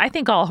horse, I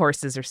think all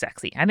horses are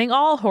sexy. I think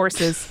all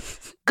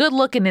horses, good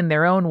looking in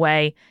their own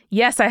way.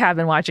 Yes, I have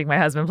been watching my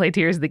husband play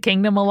Tears of the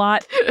Kingdom a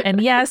lot. And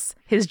yes,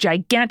 his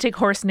gigantic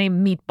horse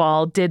named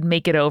Meatball did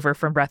make it over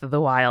from Breath of the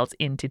Wild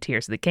into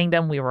Tears of the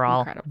Kingdom. We were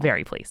all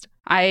very pleased.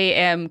 I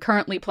am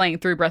currently playing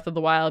through Breath of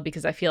the Wild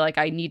because I feel like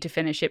I need to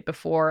finish it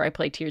before I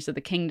play Tears of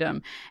the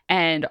Kingdom.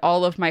 And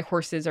all of my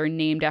horses are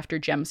named after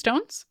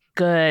gemstones.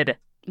 Good.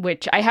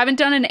 Which I haven't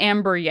done an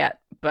amber yet,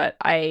 but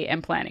I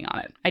am planning on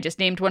it. I just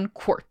named one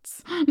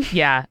Quartz.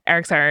 Yeah,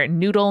 Eric's are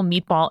noodle,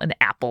 meatball, and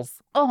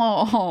apples.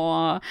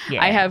 Oh,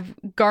 Yeah. I have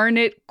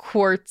garnet,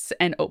 quartz,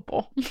 and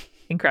opal.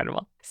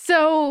 Incredible.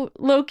 So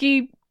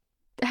Loki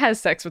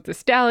has sex with the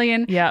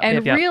stallion,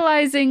 and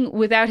realizing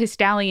without his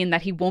stallion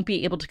that he won't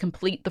be able to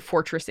complete the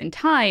fortress in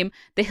time,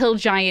 the hill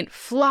giant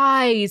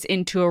flies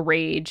into a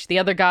rage. The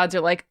other gods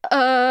are like,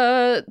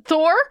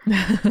 Thor?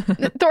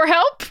 Thor,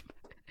 help?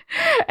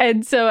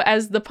 And so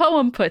as the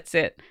poem puts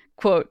it,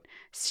 quote,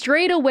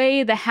 "Straight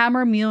away the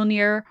hammer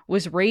Mjolnir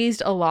was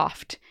raised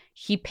aloft.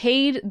 He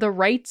paid the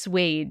right's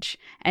wage,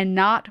 and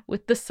not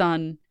with the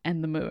sun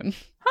and the moon."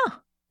 Huh.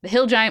 The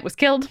hill giant was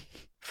killed.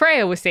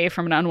 Freya was saved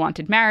from an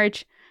unwanted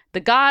marriage. The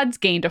gods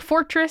gained a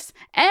fortress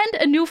and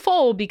a new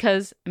foal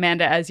because,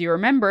 Amanda, as you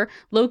remember,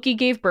 Loki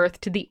gave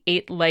birth to the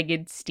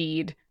 8-legged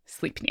steed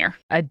Sleipnir.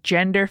 A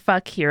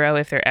genderfuck hero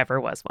if there ever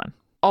was one.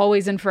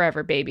 Always and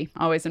forever, baby.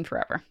 Always and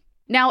forever.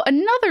 Now,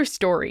 another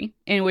story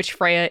in which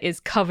Freya is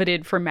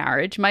coveted for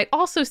marriage might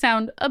also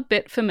sound a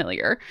bit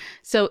familiar.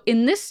 So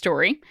in this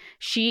story,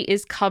 she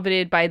is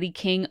coveted by the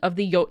king of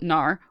the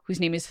Jotnar, whose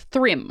name is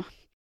Thrym.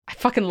 I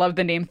fucking love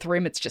the name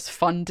Thrym. It's just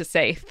fun to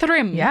say.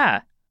 Thrym.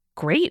 Yeah.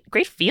 Great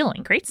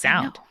feeling. Great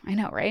sound. I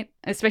know, right?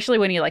 Especially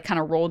when you like kind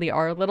of roll the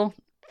R a little.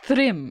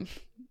 Thrym.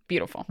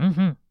 Beautiful.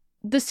 Mm-hmm.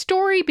 The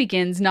story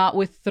begins not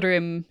with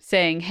Thrym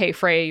saying, "Hey,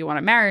 Freya, you want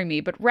to marry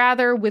me?" but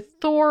rather with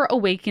Thor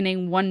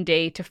awakening one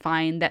day to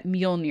find that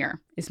Mjolnir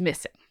is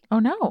missing. Oh,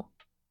 no.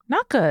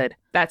 Not good.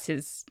 That's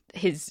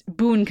his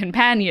boon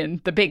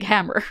companion, the big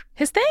hammer.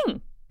 His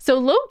thing. So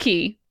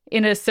Loki,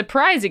 in a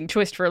surprising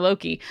twist for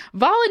Loki,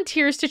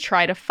 volunteers to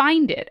try to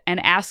find it and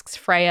asks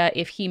Freya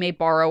if he may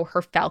borrow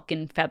her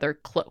falcon feather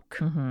cloak,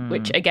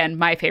 which, again,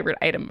 my favorite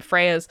item of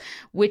Freya's,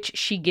 which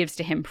she gives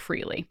to him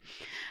freely.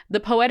 The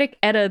poetic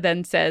Edda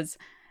then says,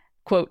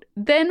 quote,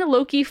 "Then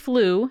Loki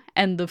flew,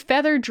 and the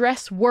feather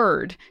dress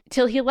whirred,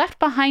 till he left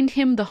behind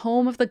him the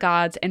home of the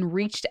gods and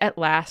reached at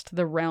last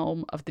the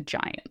realm of the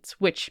giants,"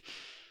 which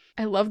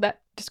I love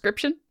that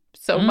description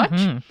so much.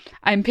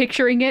 I'm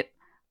picturing it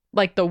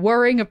like the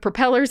whirring of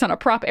propellers on a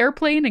prop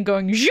airplane and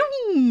going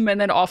zoom,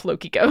 and then off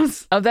Loki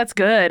goes. Oh, that's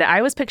good.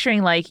 I was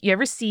picturing like, you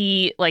ever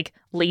see like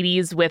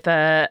ladies with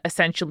a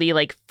essentially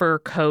like fur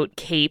coat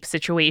cape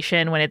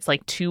situation when it's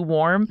like too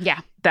warm?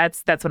 Yeah.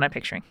 That's what I'm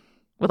picturing.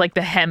 With like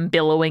the hem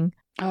billowing.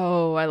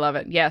 Oh, I love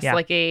it. Yes, Yeah.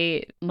 like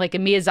a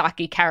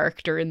Miyazaki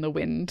character in the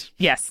wind.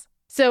 Yes.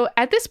 So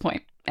at this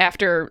point,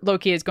 after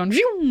Loki has gone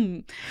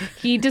zoom,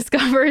 he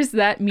discovers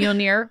that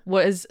Mjolnir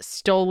was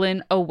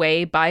stolen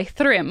away by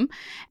Thrym,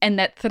 and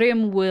that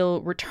Thrym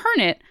will return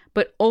it,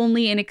 but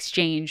only in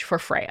exchange for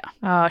Freya.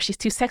 Oh, she's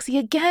too sexy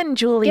again,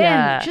 Julia.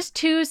 Again, just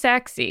too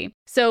sexy.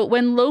 So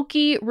when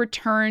Loki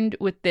returned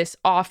with this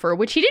offer,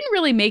 which he didn't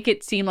really make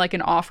it seem like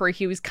an offer,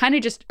 he was kind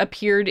of just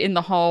appeared in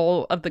the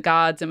hall of the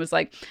gods and was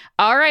like,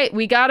 "All right,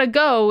 we gotta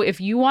go.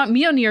 If you want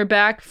Mjolnir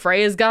back,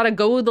 Freya's gotta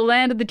go to the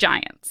land of the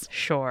giants."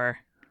 Sure.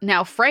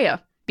 Now,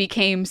 Freya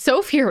became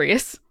so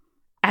furious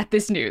at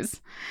this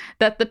news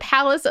that the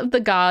palace of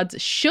the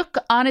gods shook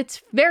on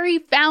its very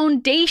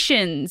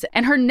foundations,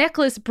 and her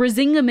necklace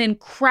Brisingamen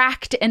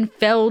cracked and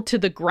fell to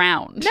the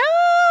ground.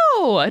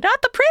 No,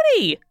 not the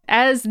pretty.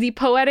 As the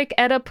poetic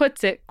Edda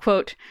puts it,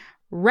 quote,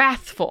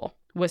 "Wrathful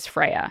was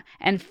Freya,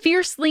 and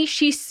fiercely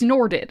she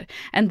snorted,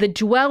 and the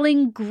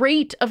dwelling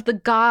great of the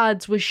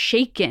gods was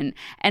shaken,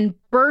 and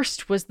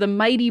burst was the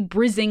mighty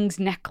Brising's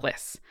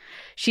necklace."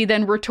 She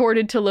then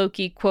retorted to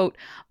Loki, quote,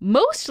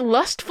 "Most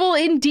lustful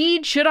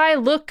indeed should I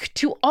look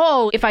to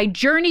all if I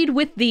journeyed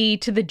with thee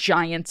to the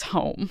giant's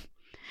home."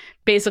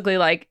 Basically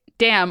like,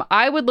 damn,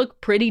 I would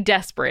look pretty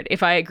desperate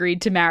if I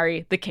agreed to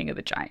marry the king of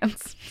the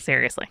giants.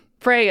 Seriously.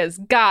 Freya's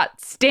got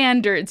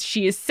standards.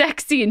 She is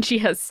sexy and she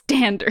has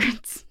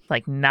standards.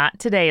 Like, not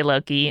today,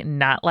 Loki.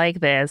 Not like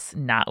this.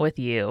 Not with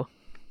you.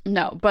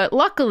 No, but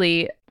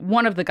luckily,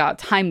 one of the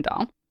gods,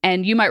 Heimdall,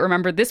 and you might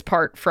remember this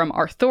part from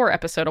our Thor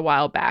episode a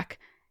while back,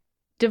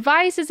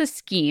 devises a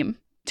scheme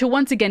to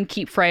once again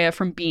keep Freya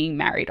from being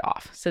married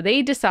off. So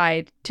they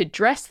decide to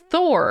dress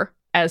Thor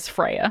as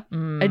Freya,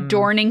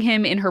 adorning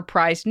him in her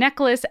prized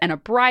necklace and a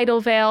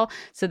bridal veil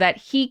so that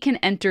he can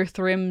enter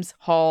Thrym's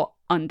hall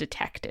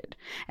undetected.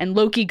 And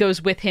Loki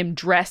goes with him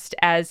dressed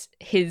as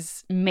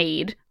his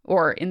maid,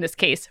 or in this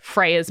case,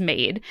 Freya's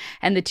maid,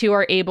 and the two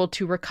are able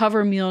to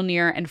recover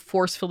Mjolnir and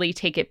forcefully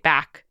take it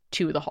back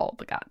to the Hall of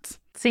the Gods.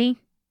 See?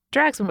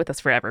 Drag's been with us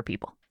forever,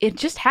 people. It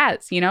just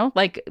has, you know?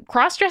 Like,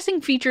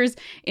 cross-dressing features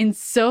in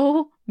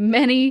so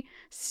many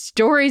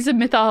stories of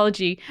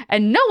mythology,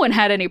 and no one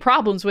had any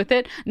problems with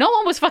it. No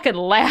one was fucking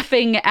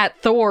laughing at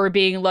Thor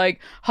being like,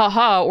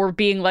 haha, or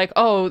being like,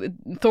 oh,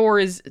 Thor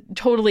is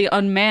totally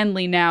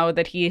unmanly now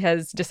that he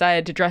has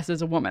decided to dress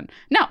as a woman.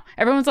 No,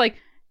 everyone's like,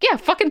 yeah,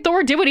 fucking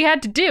Thor did what he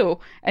had to do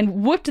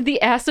and whooped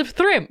the ass of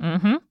Thrym.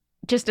 Mm-hmm.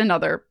 Just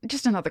another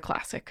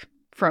classic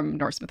from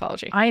Norse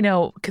mythology. I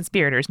know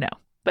conspirators know,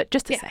 but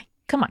just to say,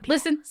 come on, people.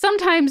 Listen,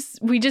 sometimes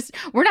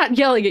we're not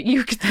yelling at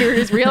you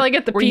conspirators. We're yelling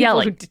at the people.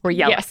 We're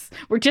yelling. Yes,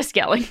 we're just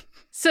yelling.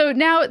 So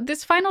now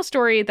this final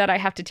story that I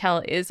have to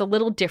tell is a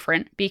little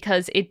different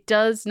because it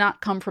does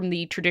not come from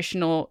the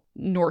traditional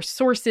Norse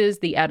sources,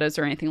 the Eddas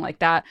or anything like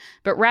that,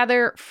 but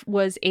rather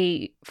was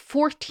a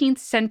 14th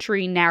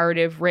century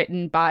narrative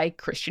written by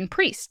Christian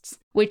priests,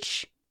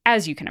 which,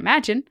 as you can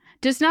imagine,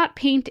 does not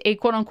paint a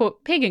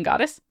quote-unquote pagan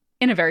goddess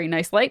in a very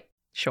nice light.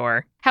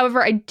 Sure.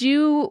 However, I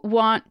do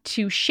want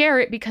to share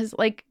it because,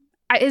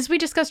 as we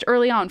discussed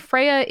early on,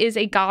 Freya is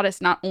a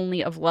goddess not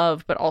only of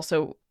love, but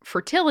also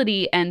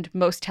fertility and,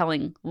 most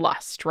telling,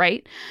 lust,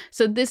 right?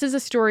 So this is a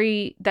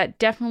story that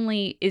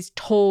definitely is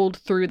told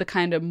through the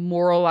kind of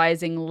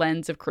moralizing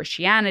lens of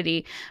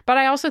Christianity, but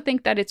I also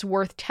think that it's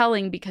worth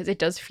telling because it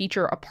does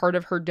feature a part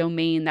of her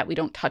domain that we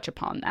don't touch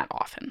upon that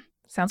often.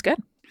 Sounds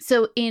good.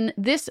 So in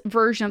this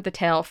version of the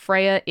tale,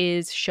 Freya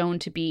is shown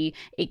to be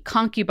a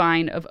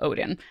concubine of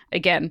Odin.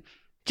 Again,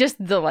 just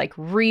the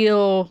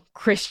real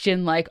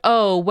Christian,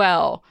 oh,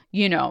 well,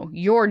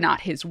 you're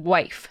not his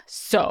wife,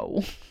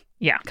 so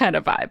yeah, kind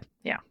of vibe.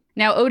 Yeah.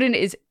 Now, Odin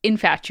is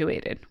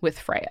infatuated with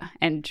Freya,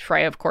 and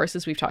Freya, of course,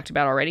 as we've talked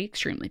about already,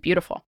 extremely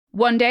beautiful.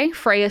 One day,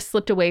 Freya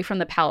slipped away from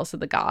the palace of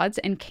the gods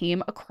and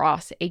came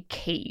across a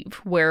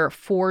cave where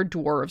 4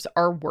 dwarves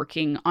are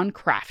working on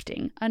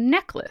crafting a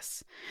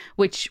necklace,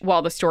 which,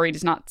 while the story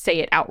does not say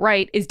it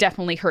outright, is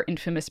definitely her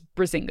infamous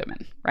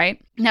Brisingamen,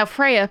 right? Now,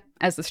 Freya,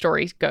 as the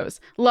story goes,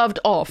 loved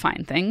all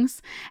fine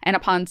things, and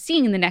upon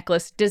seeing the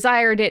necklace,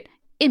 desired it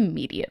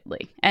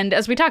immediately. And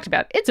as we talked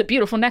about, it's a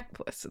beautiful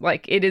necklace.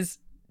 It is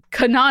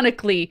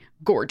canonically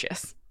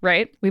gorgeous,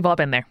 right? We've all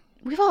been there.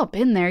 We've all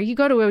been there. You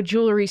go to a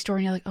jewelry store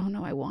and you're like, oh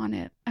no, I want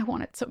it. I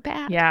want it so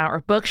bad. Yeah, or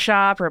a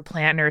bookshop or a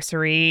plant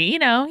nursery. You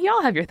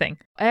all have your thing.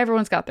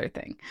 Everyone's got their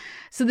thing.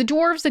 So the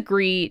dwarves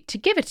agree to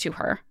give it to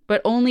her,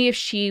 but only if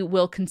she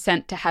will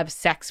consent to have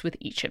sex with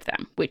each of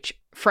them, which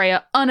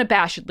Freya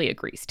unabashedly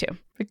agrees to.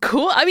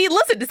 Cool. I mean,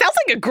 listen, it sounds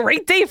like a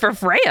great day for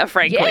Freya,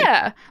 frankly.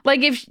 Yeah.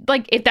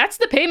 If that's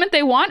the payment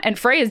they want and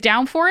Freya's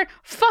down for it,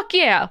 fuck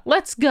yeah,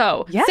 let's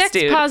go. Yes, sex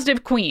dude.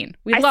 positive queen.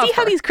 We love I see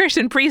her. how these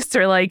Christian priests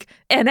are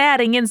and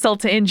adding insult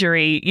to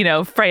injury,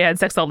 Freya had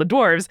sex with all the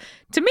dwarves.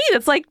 To me,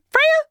 that's Freya,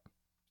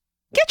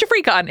 get your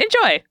freak on.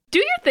 Enjoy. Do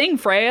your thing,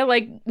 Freya.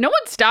 No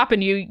one's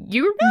stopping you.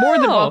 You're more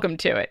than welcome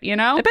to it,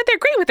 I bet they're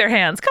great with their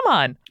hands. Come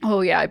on.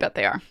 Oh, yeah, I bet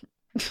they are.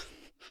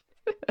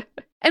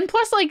 And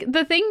plus,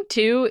 the thing,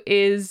 too,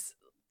 is,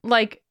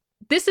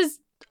 this is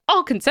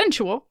all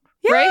consensual,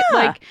 yeah.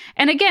 right?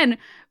 And again,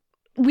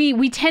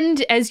 we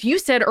tend, as you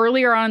said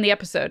earlier on in the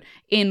episode,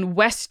 in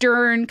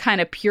Western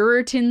kind of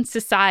Puritan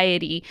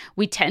society,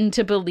 we tend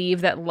to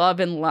believe that love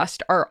and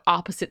lust are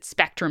opposite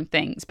spectrum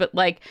things. But,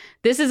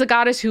 this is a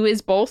goddess who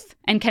is both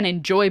and can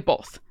enjoy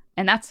both.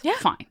 And that's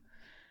fine.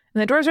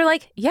 And the dwarves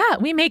are yeah,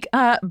 we make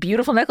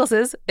beautiful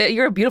necklaces.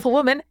 You're a beautiful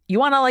woman. You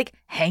want to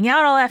hang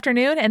out all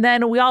afternoon and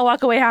then we all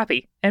walk away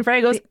happy. And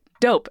Freya goes,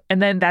 dope.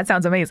 And then that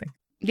sounds amazing.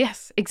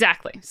 Yes,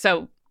 exactly.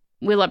 So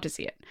we love to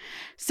see it.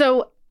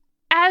 So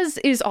as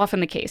is often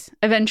the case,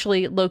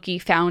 eventually Loki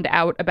found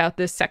out about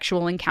this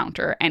sexual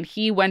encounter and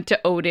he went to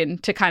Odin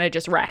to kind of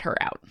just rat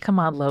her out. Come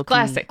on, Loki.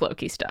 Classic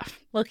Loki stuff.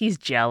 Loki's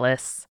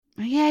jealous.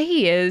 Yeah,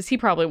 he is. He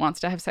probably wants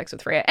to have sex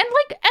with Freya. And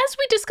as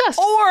we discussed.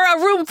 Or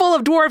a room full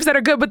of dwarves that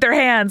are good with their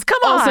hands. Come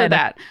on. Also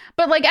that.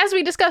 But as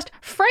we discussed,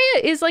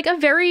 Freya is a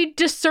very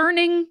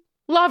discerning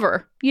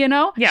lover,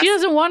 Yes. She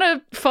doesn't want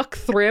to fuck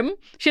Thrym.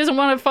 She doesn't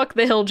want to fuck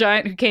the hill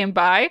giant who came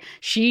by.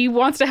 She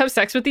wants to have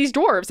sex with these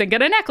dwarves and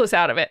get a necklace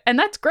out of it. And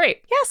that's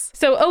great. Yes.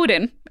 So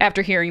Odin,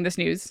 after hearing this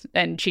news,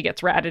 and she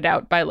gets ratted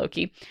out by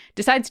Loki,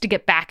 decides to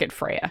get back at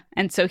Freya.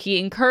 And so he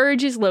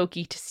encourages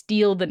Loki to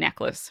steal the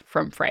necklace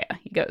from Freya.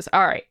 He goes,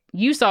 all right,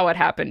 you saw what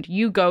happened.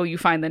 You go, you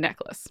find the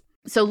necklace.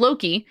 So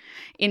Loki,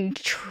 in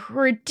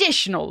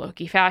traditional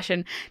Loki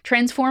fashion,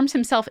 transforms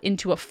himself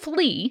into a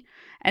flea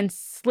and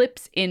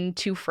slips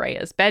into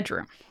Freya's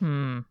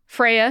bedroom.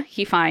 Freya,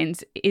 he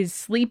finds, is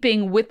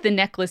sleeping with the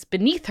necklace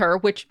beneath her,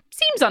 which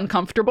seems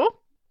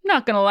uncomfortable.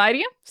 Not gonna lie to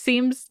you.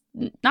 Seems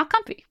not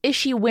comfy. Is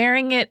she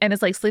wearing it and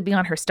is sleeping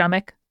on her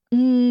stomach?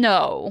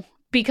 No,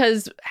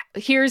 because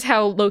here's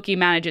how Loki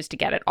manages to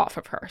get it off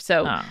of her.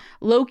 So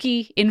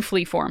Loki, in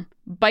flea form,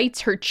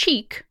 bites her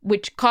cheek,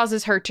 which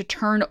causes her to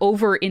turn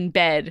over in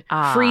bed,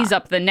 frees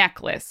up the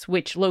necklace,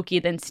 which Loki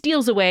then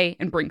steals away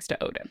and brings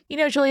to Odin.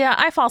 Julia,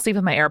 I fall asleep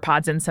with my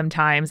AirPods in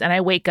sometimes, and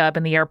I wake up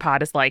and the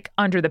AirPod is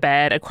under the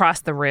bed,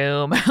 across the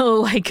room,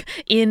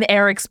 in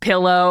Eric's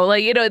pillow.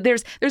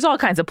 There's all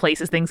kinds of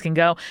places things can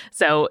go.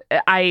 So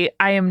I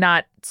am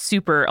not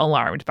super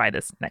alarmed by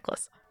this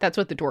necklace. That's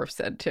what the dwarf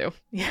said too.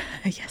 Yeah,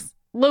 yes.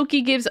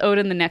 Loki gives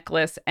Odin the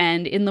necklace,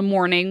 and in the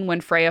morning, when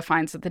Freya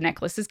finds that the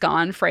necklace is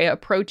gone, Freya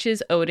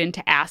approaches Odin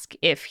to ask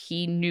if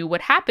he knew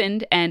what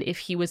happened and if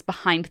he was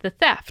behind the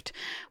theft,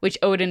 which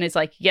Odin is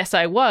like, yes,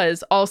 I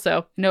was.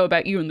 Also, know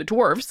about you and the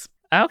dwarves.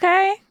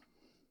 Okay.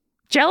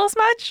 Jealous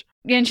much?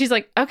 And she's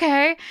like,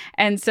 okay.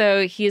 And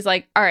so he's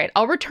like, all right,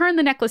 I'll return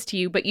the necklace to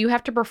you, but you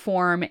have to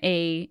perform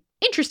a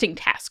interesting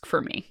task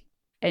for me.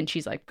 And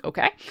she's like,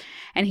 okay.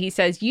 And he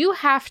says, you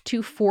have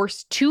to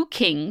force 2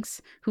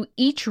 kings who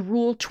each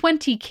rule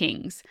 20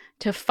 kings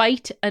to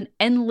fight an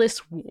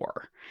endless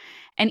war.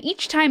 And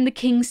each time the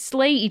kings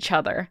slay each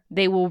other,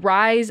 they will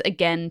rise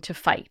again to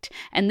fight.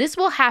 And this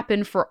will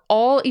happen for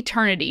all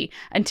eternity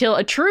until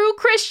a true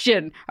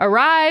Christian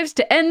arrives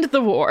to end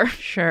the war.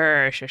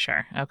 Sure.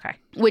 Okay.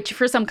 Which,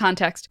 for some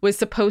context, was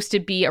supposed to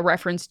be a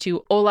reference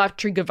to Olaf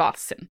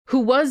Tryggvason, who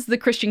was the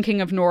Christian king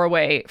of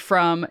Norway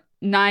from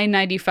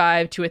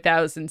 995 to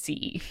 1000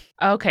 CE.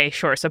 Okay,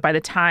 sure. So by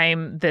the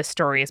time this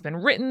story has been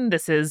written,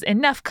 this is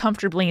enough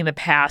comfortably in the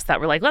past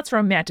that we're like, let's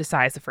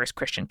romanticize the first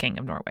Christian king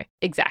of Norway.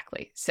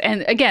 Exactly.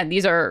 And again,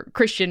 these are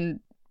Christian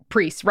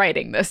priests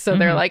writing this. So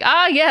they're like,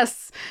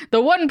 yes,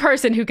 the one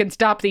person who can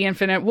stop the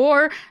infinite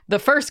war, the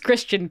first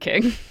Christian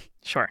king.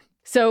 Sure.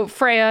 So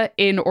Freya,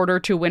 in order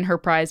to win her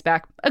prize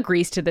back,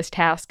 agrees to this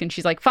task. And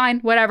she's like, fine,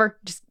 whatever,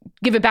 just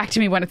give it back to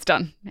me when it's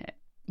done.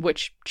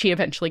 Which she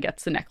eventually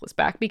gets the necklace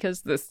back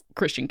because this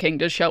Christian king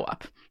does show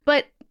up.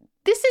 But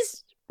this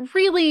is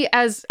really,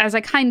 as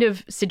I kind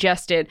of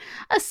suggested,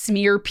 a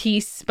smear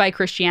piece by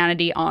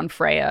Christianity on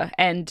Freya.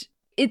 And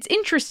it's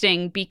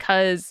interesting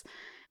because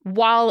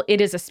while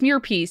it is a smear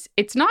piece,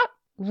 it's not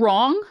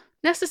wrong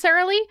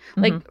necessarily.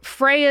 Like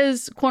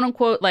Freya's quote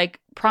unquote like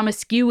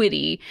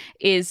promiscuity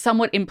is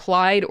somewhat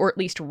implied or at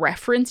least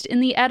referenced in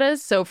the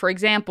Eddas. So for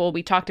example,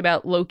 we talked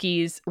about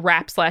Loki's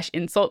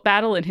rap/insult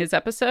battle in his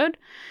episode.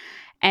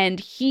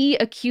 And he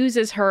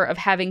accuses her of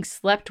having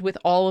slept with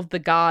all of the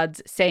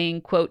gods,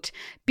 saying, quote,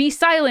 "Be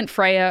silent,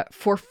 Freya,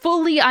 for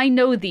fully I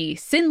know thee,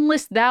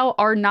 sinless thou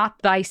art not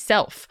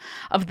thyself.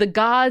 Of the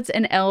gods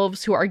and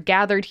elves who are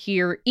gathered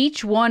here,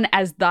 each one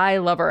as thy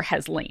lover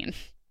has lain."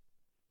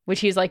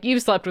 Which he's like,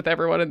 you've slept with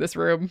everyone in this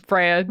room,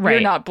 Freya. Right.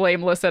 You're not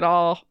blameless at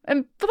all.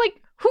 And but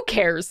like, who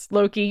cares,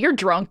 Loki? You're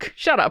drunk.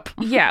 Shut up.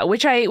 Yeah,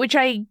 which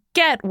I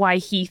get why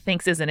he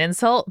thinks is an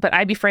insult, but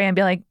I'd be Freya and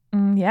be like,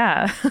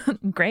 yeah,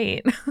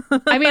 great.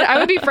 I mean, I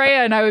would be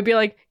Freya and I would be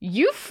like,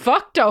 you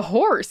fucked a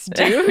horse,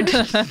 dude.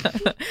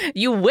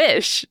 You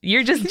wish.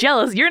 You're just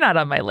jealous you're not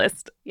on my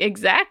list.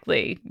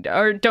 Exactly.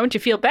 Or don't you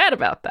feel bad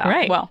about that?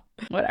 Right. Well,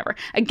 whatever.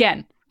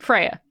 Again,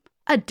 Freya,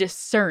 a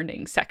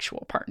discerning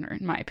sexual partner,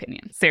 in my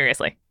opinion.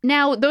 Seriously.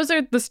 Now, those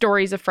are the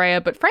stories of Freya,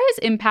 but Freya's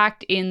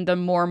impact in the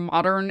more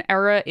modern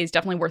era is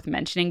definitely worth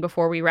mentioning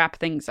before we wrap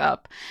things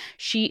up.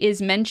 She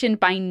is mentioned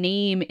by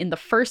name in the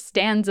first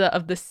stanza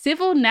of the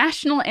Civil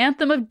National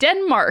Anthem of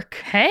Denmark.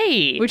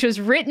 Hey! Which was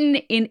written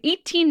in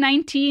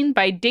 1819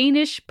 by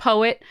Danish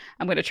poet,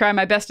 I'm going to try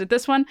my best at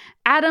this one,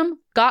 Adam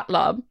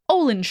Gottlob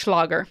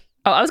Oehlenschläger.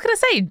 Oh, I was going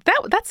to say,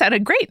 that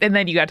sounded great. And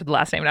then you got to the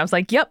last name and I was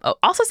like, yep,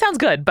 also sounds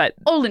good, but...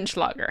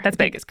 Oehlenschläger. That's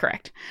big. Is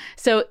correct.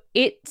 So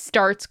it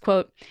starts,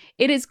 quote,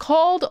 "It is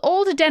called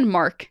Old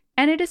Denmark,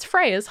 and it is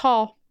Freya's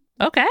hall."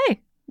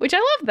 Okay. Which I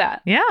love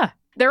that. Yeah.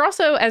 There are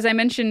also, as I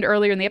mentioned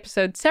earlier in the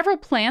episode, several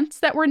plants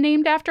that were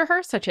named after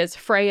her, such as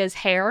Freya's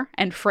hair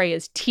and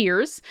Freya's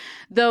tears.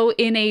 Though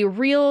in a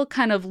real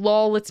kind of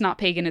lol, it's not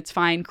pagan, it's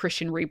fine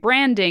Christian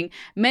rebranding,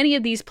 many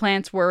of these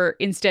plants were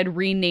instead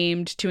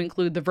renamed to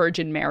include the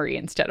Virgin Mary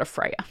instead of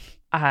Freya.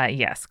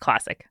 Yes,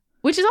 classic.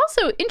 Which is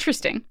also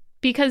interesting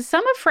because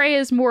some of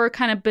Freya's more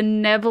kind of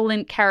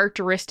benevolent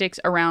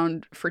characteristics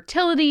around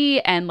fertility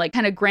and like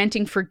kind of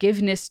granting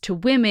forgiveness to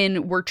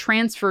women were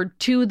transferred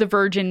to the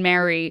Virgin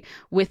Mary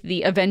with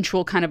the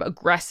eventual kind of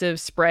aggressive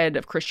spread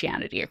of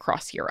Christianity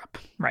across Europe.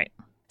 Right.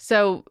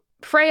 So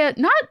Freya,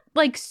 not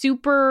like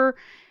super...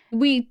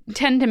 We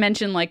tend to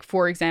mention, like,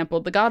 for example,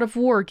 the God of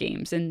War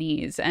games in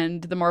these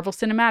and the Marvel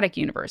Cinematic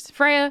Universe.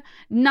 Freya,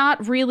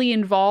 not really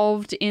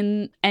involved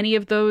in any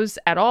of those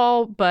at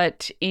all,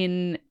 but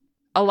in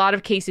a lot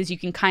of cases, you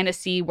can kind of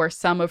see where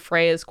some of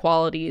Freya's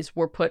qualities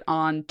were put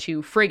on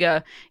to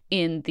Frigga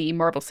in the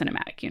Marvel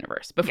Cinematic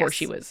Universe before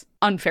she was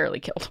unfairly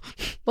killed.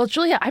 Well,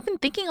 Julia, I've been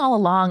thinking all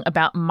along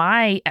about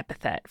my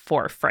epithet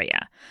for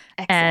Freya.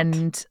 Excellent.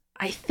 And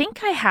I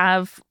think I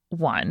have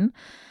one.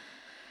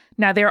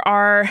 Now, there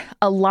are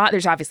a lot.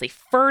 There's obviously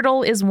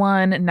fertile is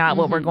one, not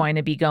what we're going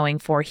to be going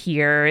for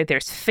here.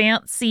 There's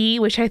fancy,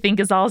 which I think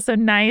is also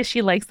nice.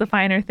 She likes the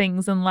finer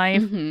things in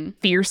life.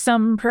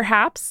 Fearsome,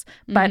 perhaps.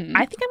 But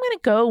I think I'm going to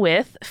go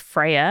with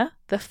Freya,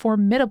 the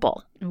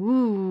formidable.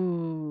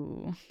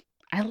 Ooh,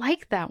 I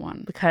like that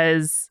one.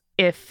 Because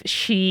if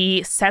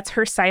she sets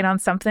her sight on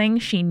something,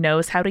 she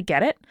knows how to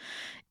get it.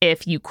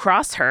 If you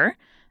cross her,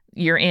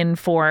 you're in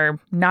for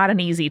not an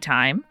easy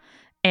time.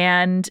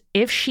 And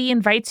if she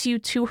invites you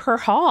to her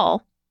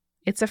hall,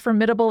 it's a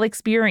formidable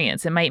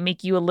experience. It might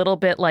make you a little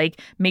bit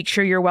like, make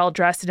sure you're well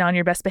dressed and on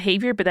your best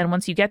behavior. But then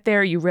once you get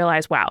there, you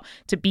realize, wow,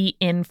 to be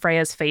in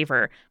Freya's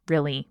favor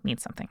really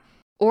means something.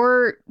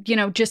 Or, you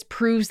know, just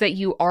proves that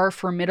you are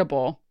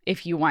formidable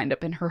if you wind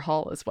up in her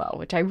hall as well,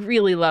 which I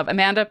really love.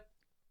 Amanda,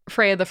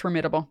 Freya the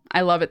Formidable. I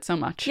love it so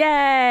much.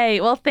 Yay!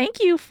 Well,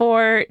 thank you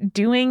for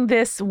doing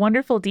this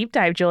wonderful deep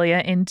dive,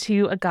 Julia,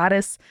 into a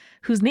goddess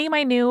whose name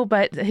I knew,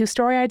 but whose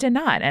story I did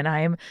not. And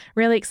I'm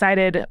really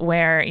excited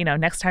where, you know,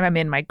 next time I'm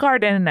in my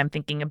garden and I'm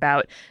thinking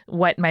about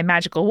what my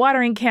magical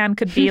watering can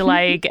could be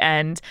like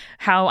and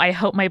how I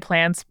hope my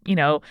plants, you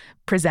know,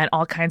 present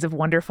all kinds of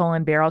wonderful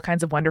and bear all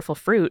kinds of wonderful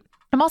fruit.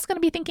 I'm also going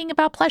to be thinking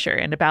about pleasure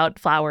and about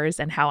flowers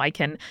and how I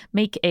can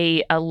make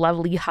a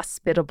lovely,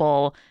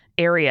 hospitable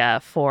area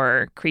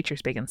for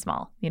creatures big and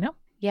small, you know?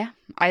 Yeah,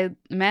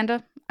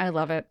 Amanda, I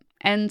love it.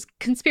 And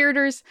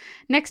conspirators,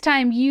 next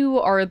time you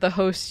are the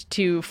host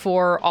to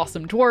 4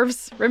 awesome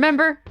dwarves,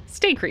 remember,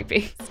 stay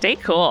creepy. Stay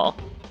cool.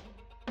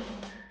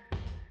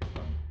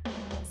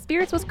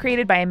 Spirits was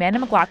created by Amanda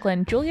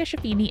McLaughlin, Julia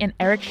Schaffini, and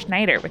Eric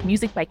Schneider, with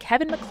music by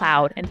Kevin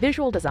MacLeod and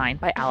visual design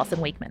by Allison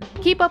Wakeman.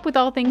 Keep up with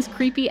all things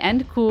creepy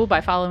and cool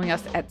by following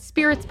us at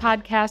Spirits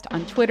Podcast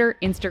on Twitter,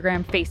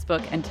 Instagram,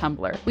 Facebook, and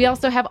Tumblr. We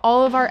also have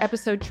all of our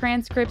episode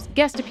transcripts,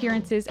 guest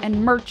appearances,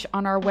 and merch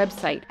on our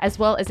website, as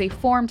well as a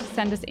form to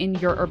send us in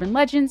your urban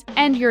legends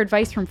and your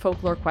advice from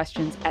folklore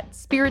questions at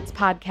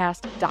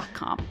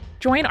spiritspodcast.com.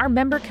 Join our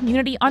member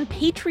community on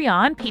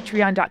Patreon,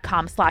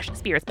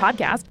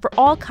 patreon.com/spiritspodcast, for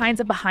all kinds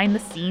of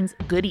behind-the-scenes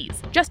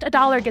goodies. Just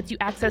 $1 gets you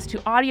access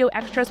to audio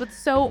extras with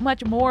so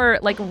much more,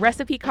 like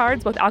recipe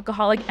cards, both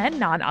alcoholic and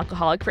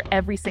non-alcoholic, for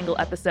every single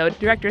episode,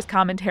 director's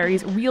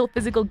commentaries, real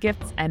physical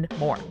gifts, and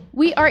more.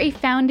 We are a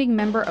founding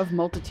member of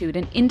Multitude,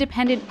 an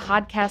independent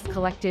podcast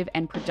collective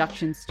and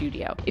production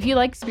studio. If you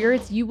like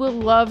Spirits, you will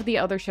love the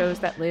other shows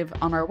that live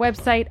on our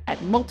website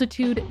at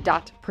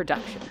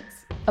multitude.productions.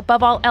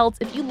 Above all else,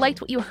 if you liked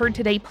what you heard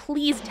today,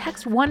 please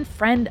text one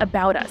friend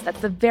about us.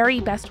 That's the very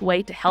best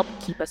way to help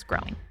keep us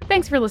growing.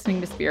 Thanks for listening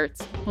to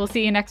Spirits. We'll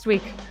see you next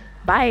week.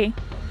 Bye.